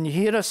 When you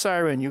hear a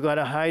siren, you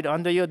gotta hide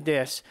under your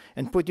desk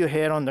and put your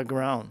head on the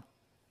ground,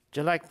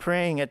 just like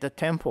praying at the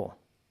temple.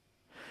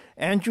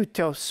 Andrew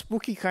tells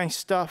spooky kind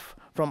stuff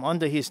from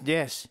under his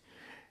desk.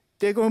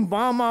 They're gonna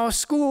bomb our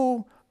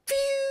school.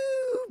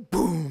 Phew!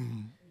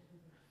 Boom!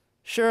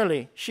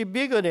 Shirley, she's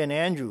bigger than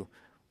Andrew,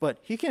 but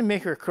he can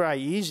make her cry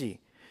easy.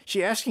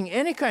 She asking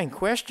any kind of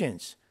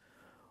questions.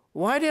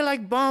 Why they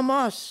like bomb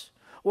us?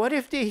 What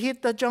if they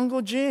hit the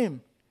jungle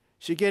gym?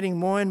 She's getting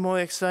more and more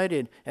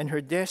excited, and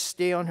her desk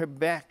stay on her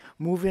back,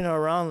 moving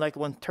around like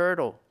one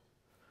turtle.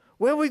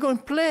 Where are we going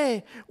to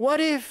play?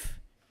 What if?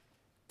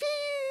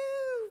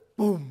 Pew!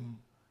 Boom.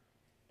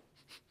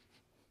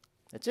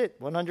 That's it,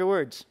 100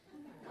 words.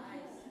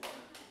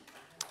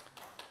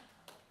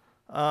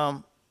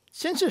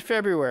 Since it's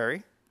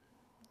February,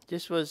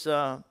 this was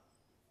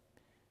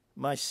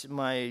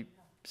my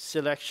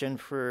selection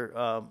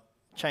for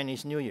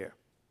Chinese New Year.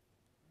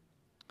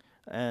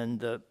 And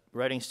the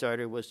writing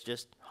starter was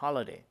just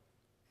holiday.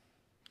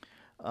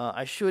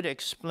 I should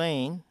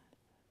explain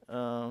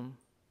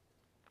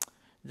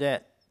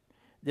that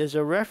there's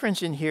a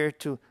reference in here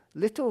to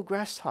little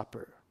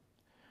grasshopper.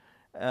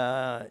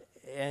 And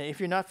if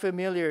you're not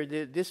familiar,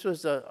 this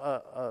was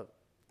a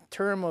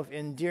term of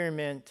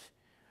endearment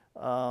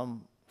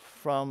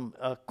from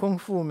a kung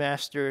fu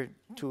master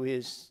to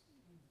his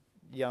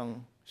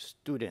young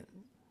student.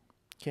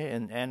 Okay,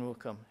 and Anne will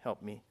come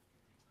help me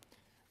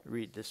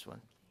read this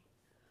one.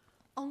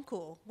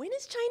 Uncle, when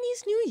is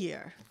Chinese New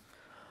Year?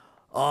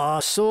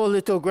 So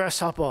little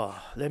grasshopper,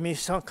 let me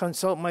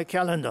consult my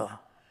calendar.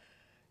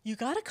 You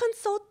gotta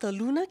consult the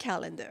lunar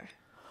calendar.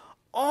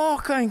 All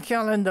kind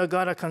calendar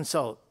gotta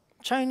consult.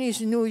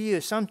 Chinese New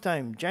Year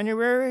sometime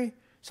January,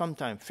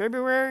 sometime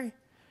February.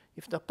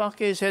 If the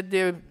Pakis had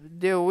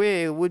their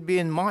way, it would be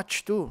in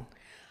March too.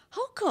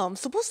 How come?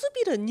 Supposed to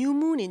be the new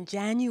moon in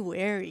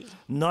January.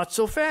 Not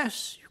so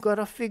fast. You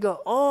gotta figure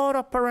all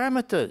the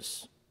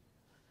parameters.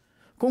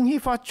 Kung hi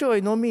fa choi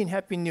no mean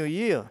Happy New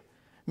Year.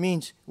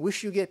 Means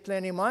wish you get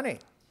plenty money.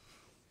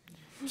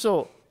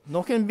 So,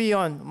 no can be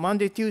on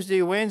Monday,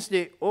 Tuesday,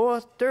 Wednesday,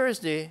 or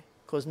Thursday,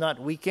 because not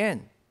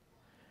weekend.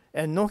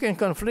 And no can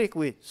conflict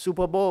with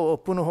Super Bowl or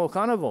Punahou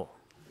Carnival.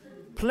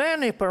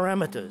 Plenty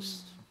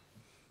parameters.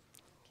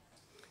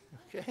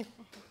 Okay?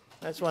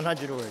 That's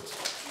 100 words.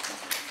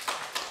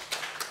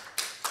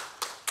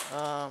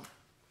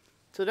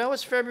 So that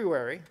was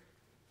February.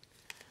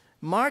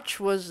 March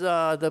was,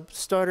 the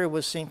starter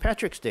was St.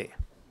 Patrick's Day.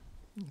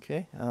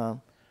 Okay?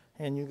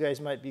 And you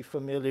guys might be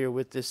familiar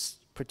with this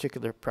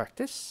particular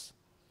practice.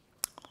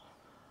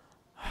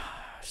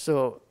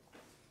 So,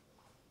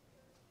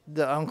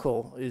 the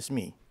uncle is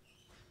me.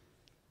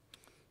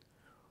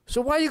 So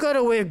why you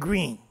gotta wear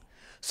green?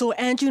 So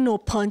Andrew no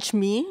punch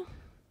me?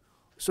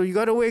 So you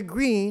gotta wear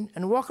green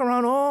and walk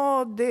around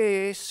all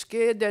day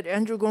scared that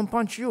Andrew gonna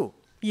punch you.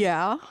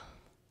 Yeah.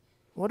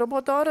 What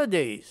about the other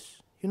days?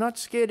 You're not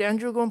scared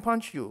Andrew gonna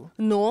punch you?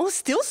 No,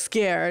 still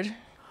scared.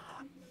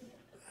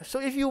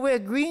 So if you wear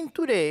green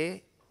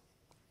today,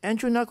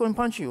 Andrew not gonna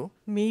punch you?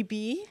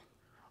 Maybe.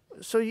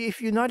 So if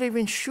you're not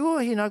even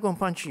sure he's not gonna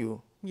punch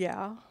you,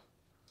 Yeah.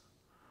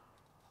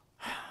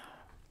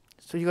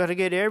 so you gotta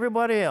get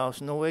everybody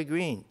else no wear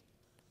green.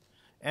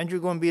 Andrew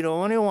gonna be the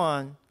only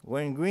one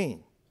wearing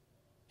green.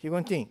 You're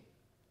gonna think,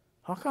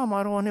 how come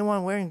I'm the only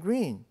one wearing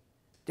green?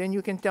 Then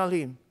you can tell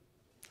him,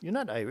 you're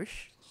not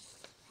Irish.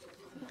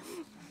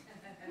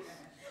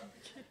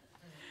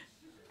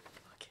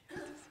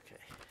 Okay.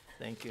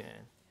 Thank you,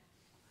 Anne.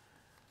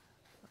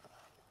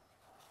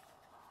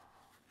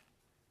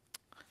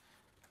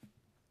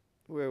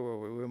 Where were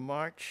we? We're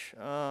March.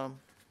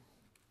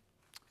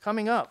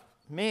 Coming up,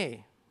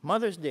 May,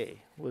 Mother's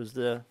Day was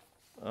the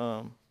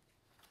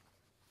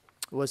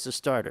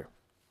starter.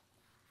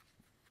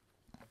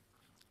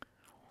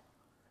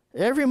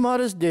 Every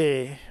Mother's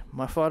Day,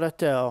 my father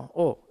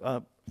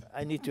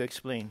I need to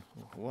explain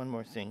one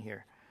more thing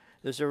here.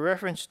 There's a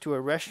reference to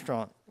a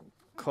restaurant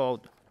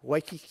called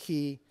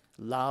Waikiki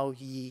Lao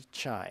Yi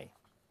Chai.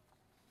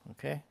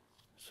 Okay?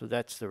 So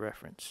that's the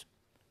reference.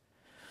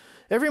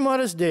 Every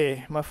Mother's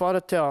Day, my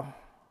father tell,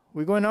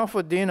 we're going out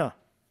for dinner.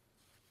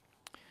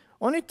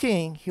 Only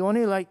thing, he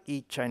only like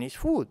eat Chinese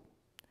food.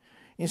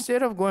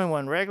 Instead of going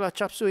one regular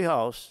chop suey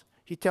house,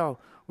 he tell,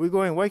 we're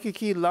going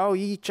Waikiki Lao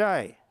Yi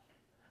Chai.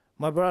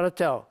 My brother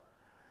tell,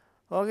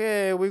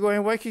 Okay, we're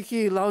going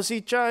Waikiki,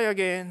 lousy chai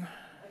again.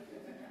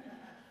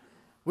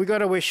 We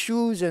gotta wear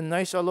shoes and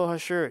nice aloha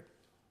shirt.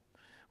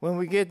 When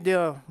we get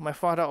there, my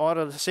father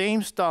ordered the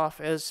same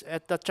stuff as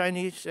at the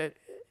Chinese,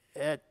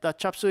 at the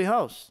chop suey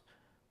house,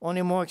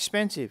 only more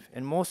expensive,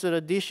 and most of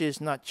the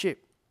dishes not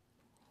cheap.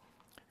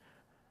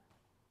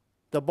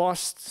 The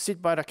boss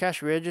sit by the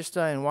cash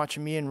register and watch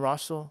me and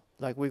Russell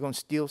like we're gonna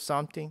steal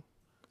something.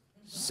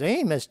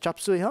 Same as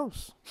chop suey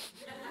house.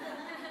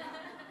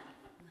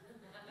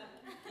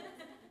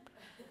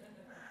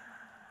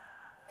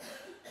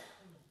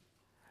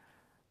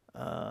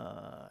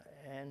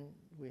 And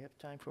we have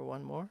time for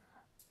one more.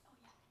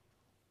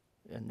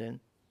 And then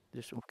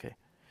this, okay.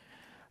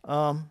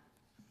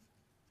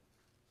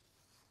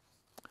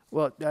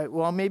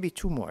 Well, maybe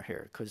two more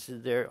here because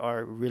they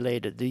are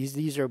related.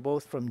 These are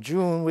both from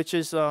June, which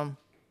is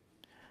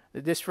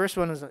this first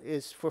one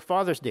is for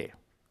Father's Day,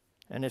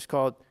 and it's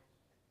called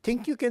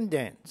 "Think You Can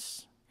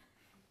Dance."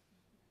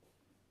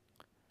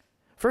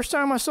 First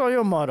time I saw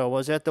your mother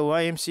was at the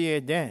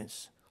YMCA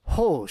dance.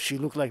 Oh, she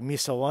looked like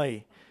Miss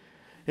Hawaii,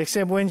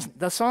 except when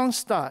the song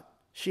started,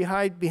 she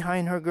hid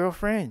behind her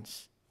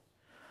girlfriends.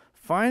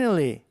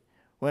 Finally,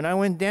 when I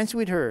went dance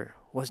with her,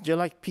 was just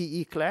like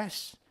PE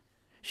class.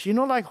 She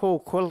no like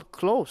hold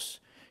close.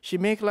 She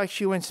make like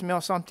she went smell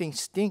something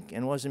stink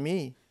and was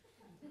me.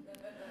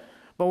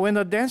 But when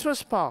the dance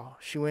was pow,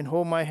 she went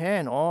hold my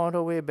hand all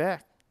the way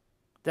back.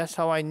 That's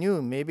how I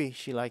knew maybe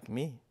she liked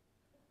me.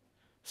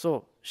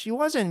 So she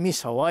wasn't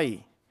Miss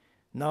Hawaii.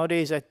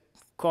 Nowadays I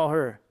call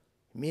her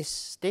Miss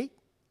State,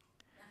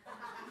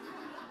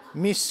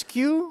 Miss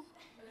Q,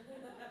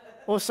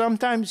 or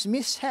sometimes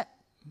Miss Hat.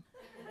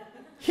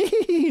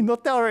 No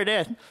tell her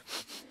that.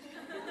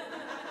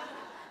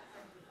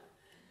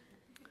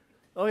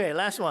 Okay,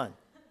 last one.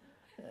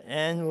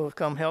 And will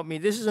come help me.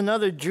 This is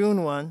another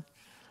June one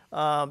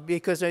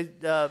because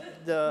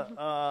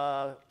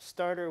the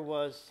starter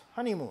was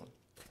honeymoon.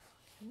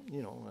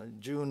 You know,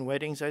 June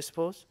weddings, I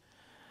suppose.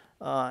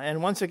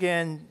 And once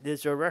again,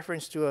 there's a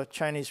reference to a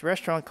Chinese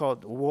restaurant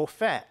called Wo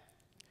Fat,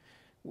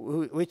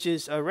 which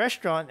is a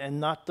restaurant and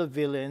not the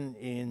villain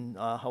in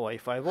Hawaii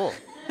Five-0.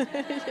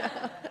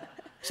 Yeah.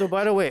 So,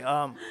 by the way,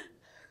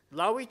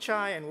 Laui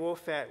Chai and Wo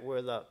Fat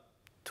were the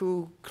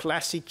two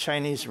classic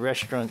Chinese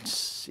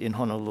restaurants in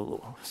Honolulu.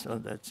 So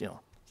that's, you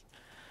know.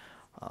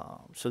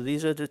 So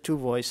these are the two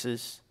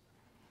voices.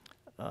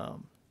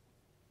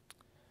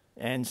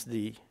 And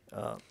the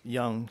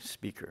young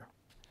speaker.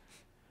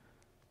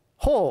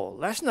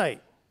 Last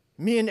night,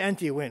 me and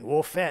Auntie went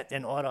Wo Fat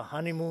and ordered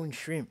honeymoon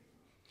shrimp.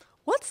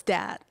 What's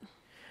that?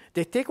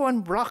 They take one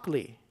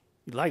broccoli,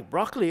 you like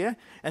broccoli, eh?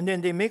 And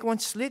then they make one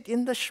slit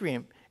in the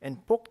shrimp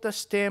and poke the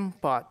stem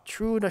part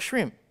through the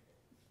shrimp.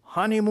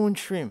 Honeymoon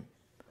shrimp.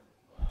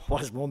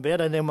 Was more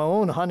better than my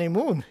own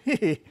honeymoon.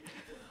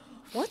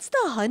 What's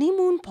the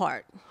honeymoon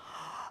part?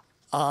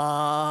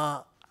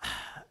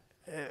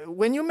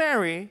 When you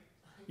marry,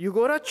 you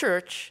go to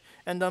church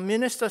and the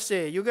minister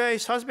say, you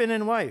guys husband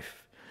and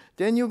wife.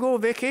 Then you go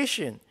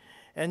vacation.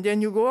 And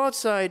then you go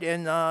outside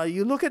and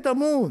you look at the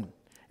moon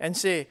and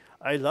say,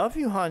 I love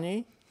you,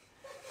 honey.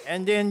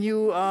 And then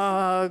you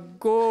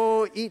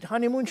go eat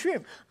honeymoon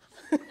shrimp.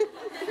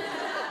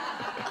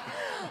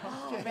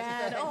 Oh,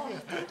 man. Oh,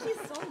 thank you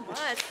so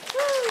much.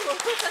 Woo.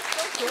 That's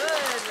so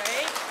good,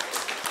 right?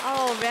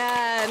 Oh,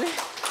 man.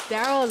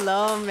 Darrell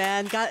Lum,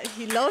 man.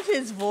 He loved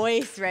his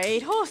voice,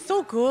 right? Oh,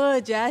 so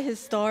good, yeah, his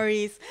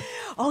stories.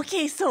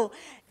 Okay, so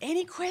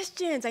any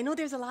questions? I know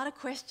there's a lot of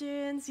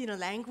questions, you know,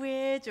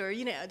 language or,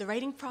 you know, the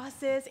writing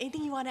process.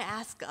 Anything you want to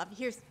ask?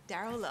 Here's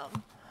Darrell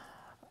Lum.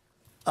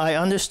 I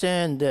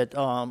understand that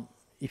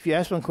if you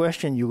ask one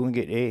question, you're going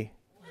to get A.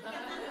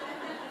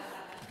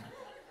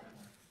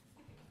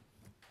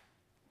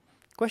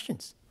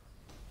 Questions?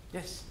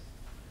 Yes.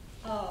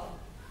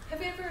 Have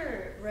you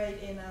ever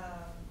write in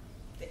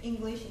the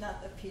English,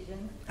 not the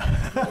Pidgin?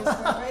 You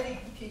start writing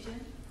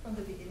Pidgin from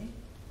the beginning?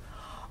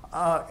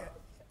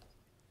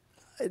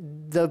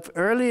 The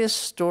earliest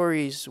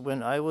stories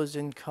when I was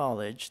in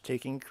college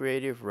taking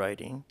creative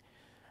writing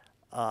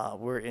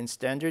were in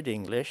standard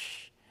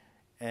English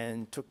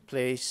and took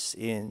place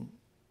in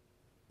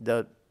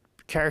the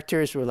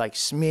characters were like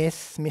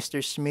Smith,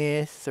 Mr.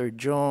 Smith, or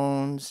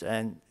Jones,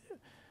 and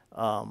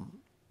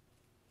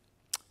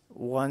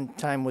one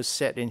time was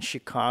set in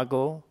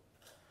Chicago.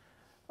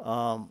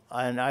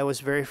 And I was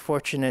very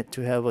fortunate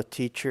to have a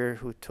teacher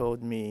who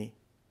told me,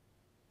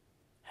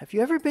 have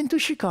you ever been to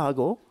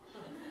Chicago?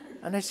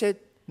 And I said,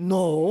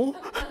 no.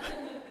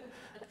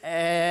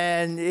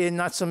 And in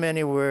not so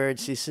many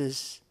words, he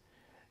says,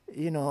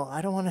 you know,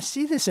 I don't want to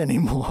see this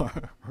anymore.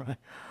 Right?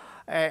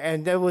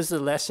 And that was the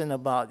lesson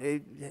about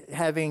it,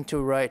 having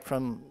to write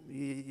from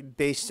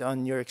based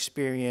on your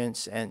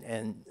experience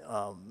and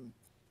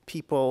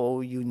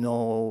people you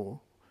know,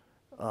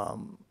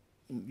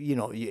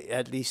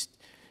 at least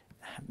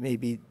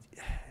maybe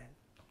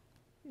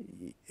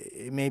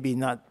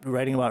not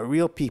writing about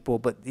real people,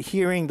 but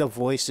hearing the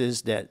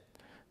voices that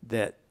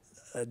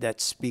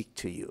speak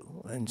to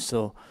you. And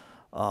so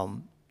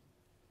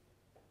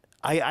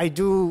I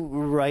do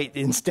write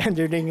in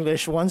standard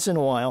English once in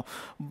a while,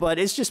 but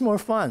it's just more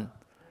fun,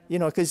 you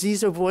know, because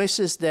these are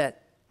voices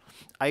that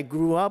I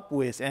grew up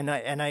with, and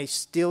I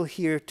still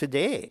hear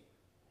today,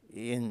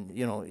 in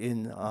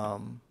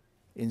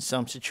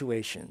some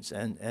situations,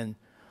 and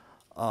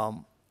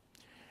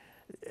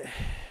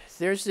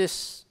there's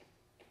this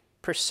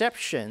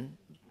perception,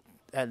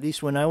 at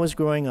least when I was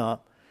growing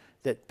up,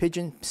 that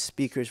pidgin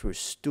speakers were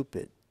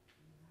stupid,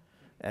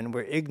 and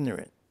were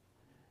ignorant,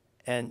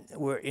 and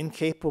were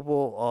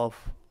incapable of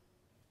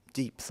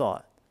deep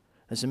thought.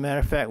 As a matter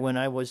of fact, when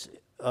I was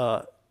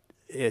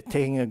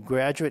taking a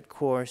graduate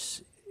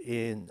course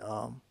in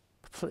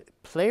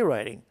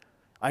playwriting,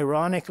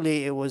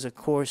 ironically, it was a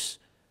course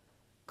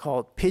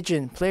called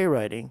Pidgin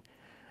Playwriting.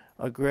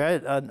 A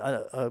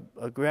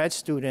grad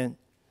student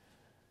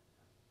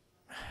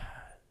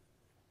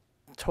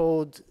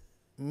told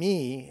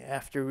me,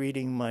 after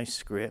reading my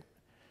script,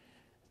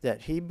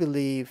 that he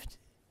believed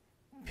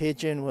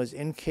Pidgin was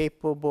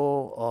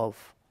incapable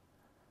of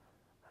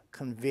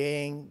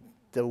conveying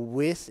the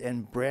width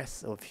and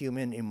breadth of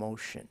human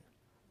emotion.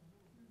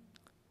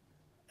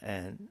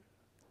 And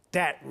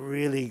that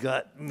really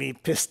got me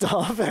pissed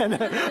off. And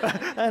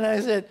I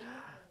said,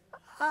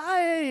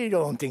 I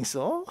don't think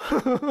so.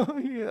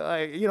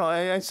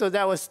 So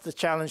that was the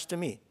challenge to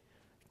me.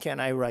 Can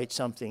I write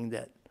something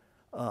that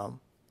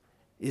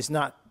is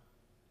not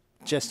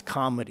just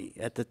comedy?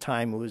 At the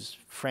time, it was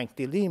Frank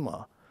de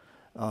Lima.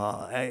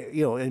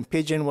 And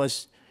Pidgin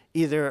was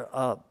either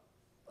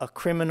a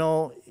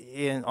criminal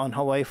on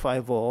Hawaii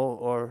Five-0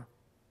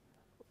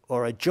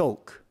 or a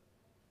joke.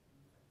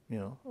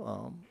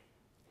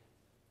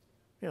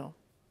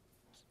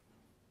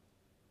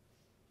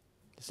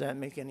 Does that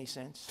make any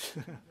sense?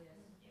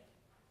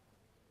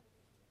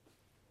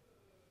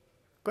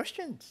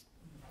 Questions?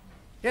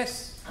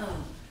 Yes.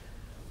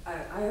 I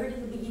heard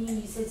in the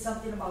beginning you said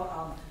something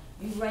about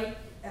you write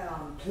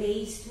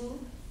plays too,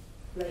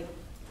 like.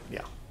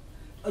 Yeah.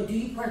 Or do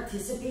you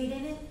participate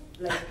in it?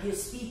 Like you're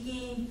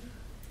speaking,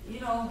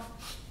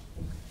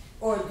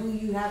 or do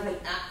you have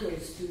like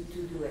actors to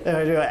do it?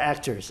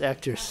 Actors.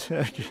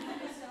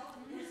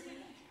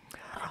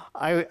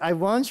 I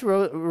once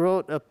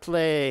wrote a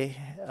play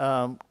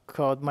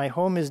called "My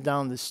Home Is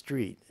Down the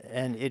Street,"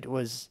 and it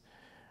was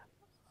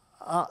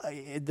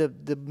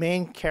the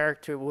main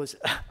character was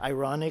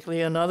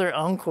ironically another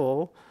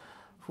uncle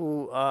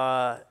who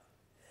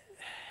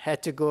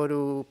had to go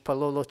to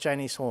Palolo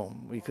Chinese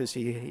home because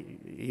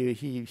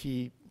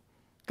he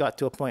got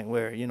to a point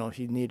where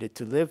he needed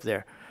to live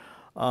there,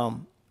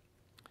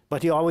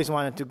 but he always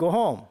wanted to go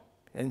home,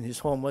 and his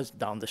home was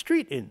down the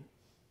street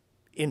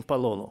in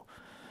Palolo.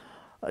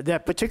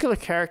 That particular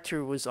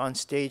character was on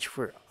stage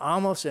for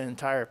almost an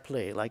entire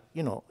play, like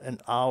an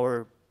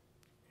hour,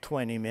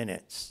 20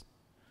 minutes,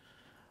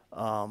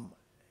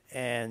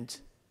 and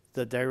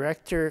the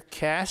director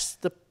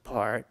cast the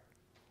part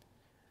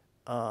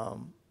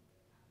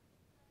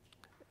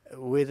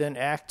with an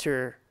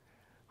actor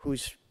who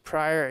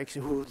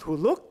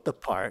looked the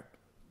part,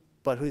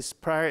 but whose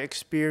prior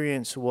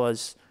experience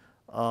was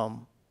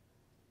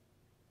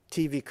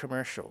TV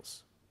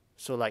commercials.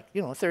 So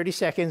 30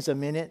 seconds, a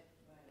minute,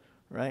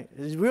 right?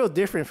 It's real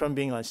different from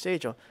being on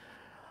stage.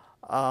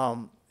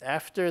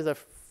 After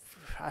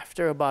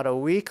about a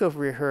week of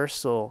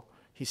rehearsal,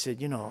 he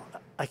said,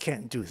 I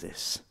can't do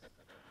this,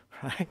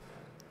 right?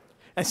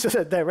 And so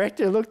the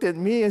director looked at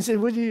me and said,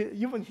 "Would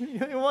you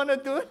want to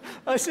do it?"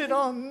 I said,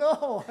 "Oh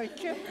no, I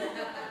can't.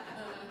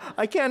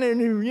 I can't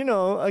even,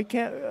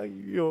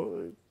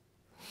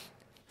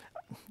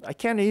 I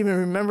can't even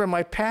remember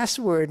my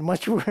password,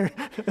 much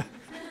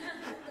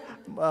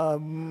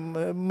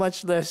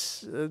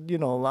less,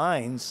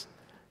 lines."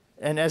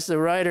 And as the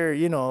writer,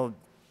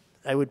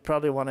 I would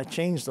probably want to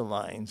change the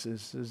lines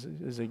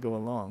as I go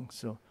along.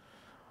 So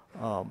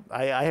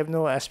I have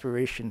no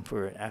aspiration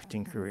for an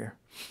acting career.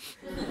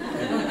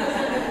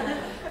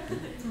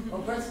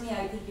 Well, personally,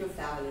 I think you're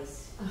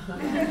fabulous. I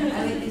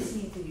like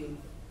listening to you.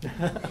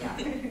 Yeah.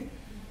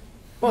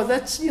 Well,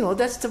 that's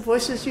the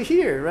voices you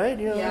hear, right?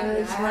 Yeah,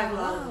 it's I have a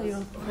lot of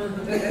those.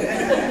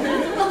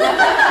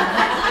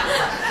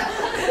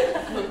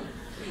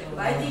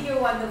 But I think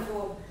you're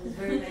wonderful. It's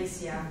very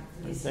nice, yeah.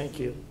 Thank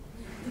you.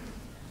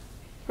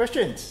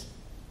 Questions?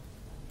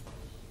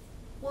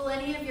 Will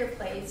any of your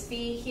plays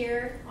be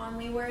here on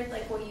Leeward?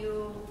 Like,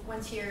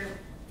 once you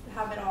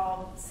have it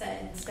all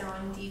set in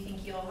stone, do you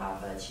think you'll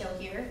have a show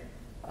here?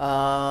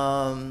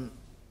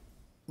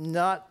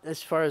 Not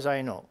as far as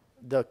I know.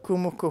 The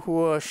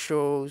Kumukahua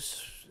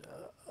shows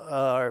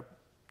are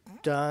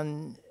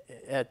done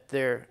at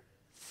their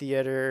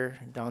theater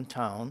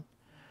downtown.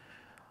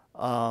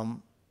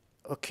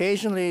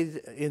 Occasionally,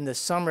 in the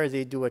summer,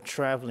 they do a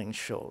traveling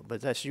show,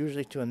 but that's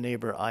usually to a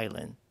neighbor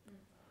island.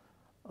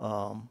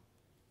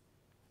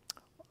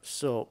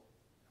 So,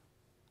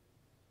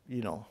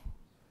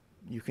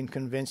 you can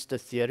convince the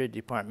theater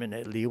department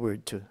at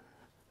Leeward to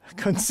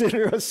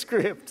consider a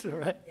script,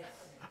 right?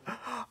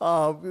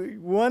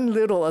 One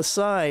little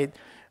aside,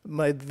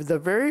 the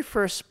very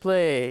first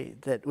play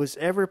that was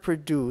ever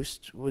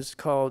produced was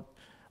called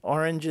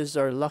Oranges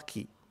Are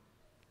Lucky.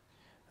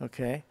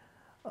 Okay?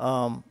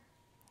 And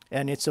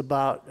it's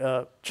about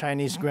a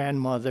Chinese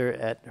grandmother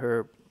at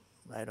her,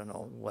 I don't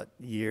know what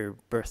year,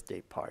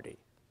 birthday party.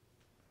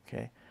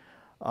 Okay?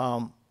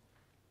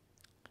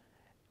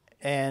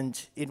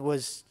 And it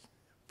was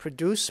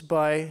produced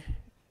by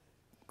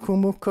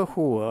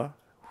Kumukahua,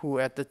 who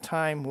at the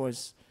time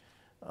was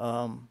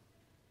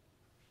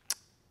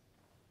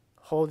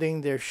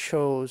holding their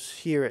shows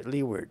here at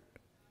Leeward.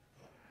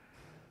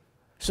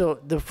 So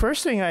the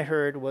first thing I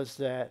heard was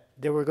that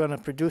they were going to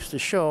produce the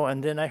show,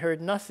 and then I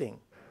heard nothing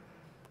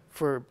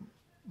for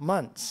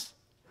months.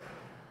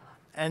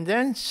 And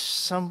then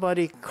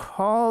somebody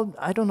called,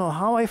 I don't know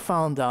how I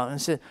found out,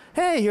 and said,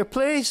 hey, your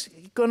play's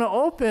going to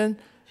open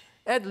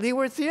at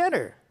Leeward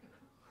Theater,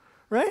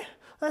 right?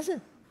 I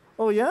said,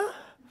 oh, yeah?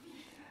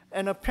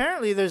 And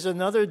apparently there's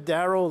another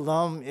Darrell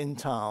Lum in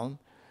town,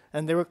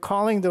 and they were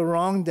calling the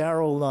wrong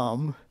Darrell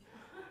Lum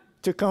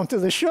to come to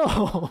the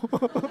show.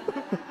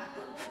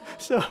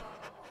 So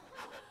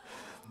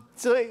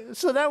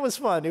that was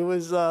fun. It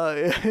was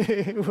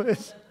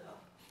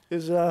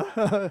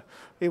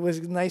it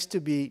was nice to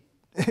be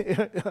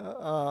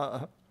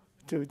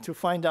to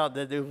find out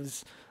that it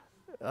was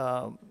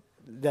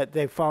that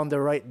they found the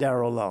right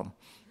Darrell Lum.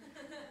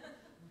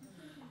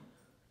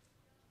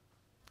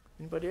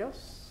 Anybody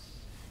else?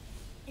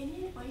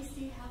 Any advice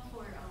do you have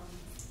for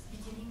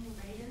beginning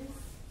writers?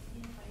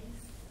 Any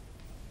advice?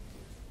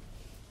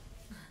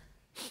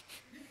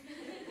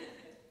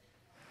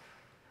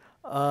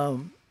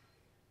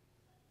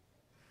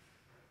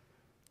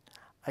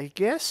 I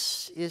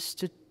guess is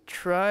to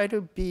try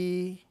to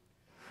be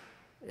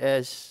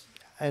as,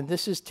 and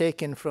this is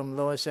taken from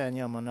Lois Ann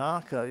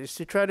Yamanaka, is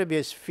to try to be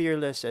as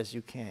fearless as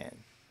you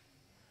can.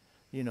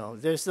 You know,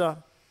 there's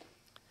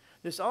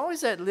always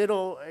that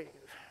little,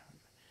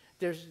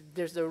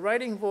 there's the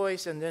writing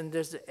voice and then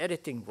there's the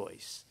editing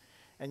voice.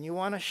 And you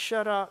want to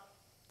shut up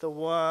the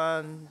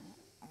one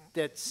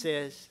that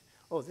says,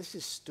 oh, this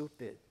is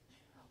stupid.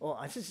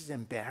 Oh, this is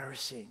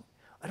embarrassing.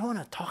 I don't want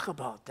to talk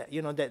about that.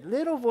 You know, that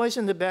little voice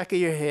in the back of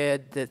your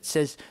head that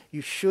says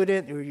you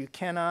shouldn't or you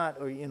cannot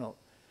or, you know.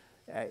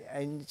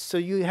 And so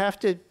you have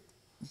to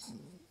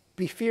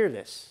be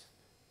fearless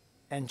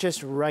and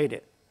just write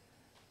it,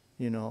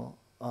 you know.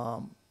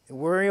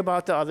 Worry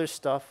about the other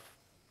stuff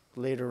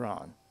later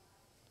on,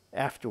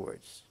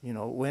 afterwards. You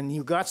know, when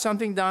you got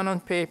something down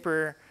on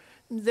paper,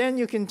 then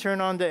you can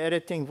turn on the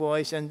editing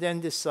voice and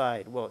then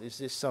decide, well, is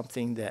this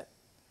something that,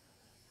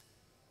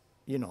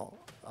 you know,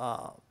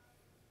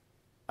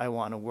 I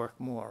want to work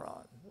more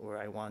on, or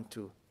I want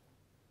to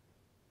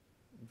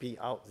be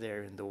out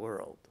there in the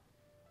world,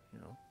 you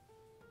know.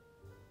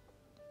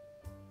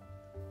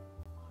 All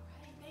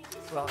right, thank you.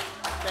 Well,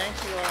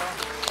 thank you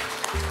all.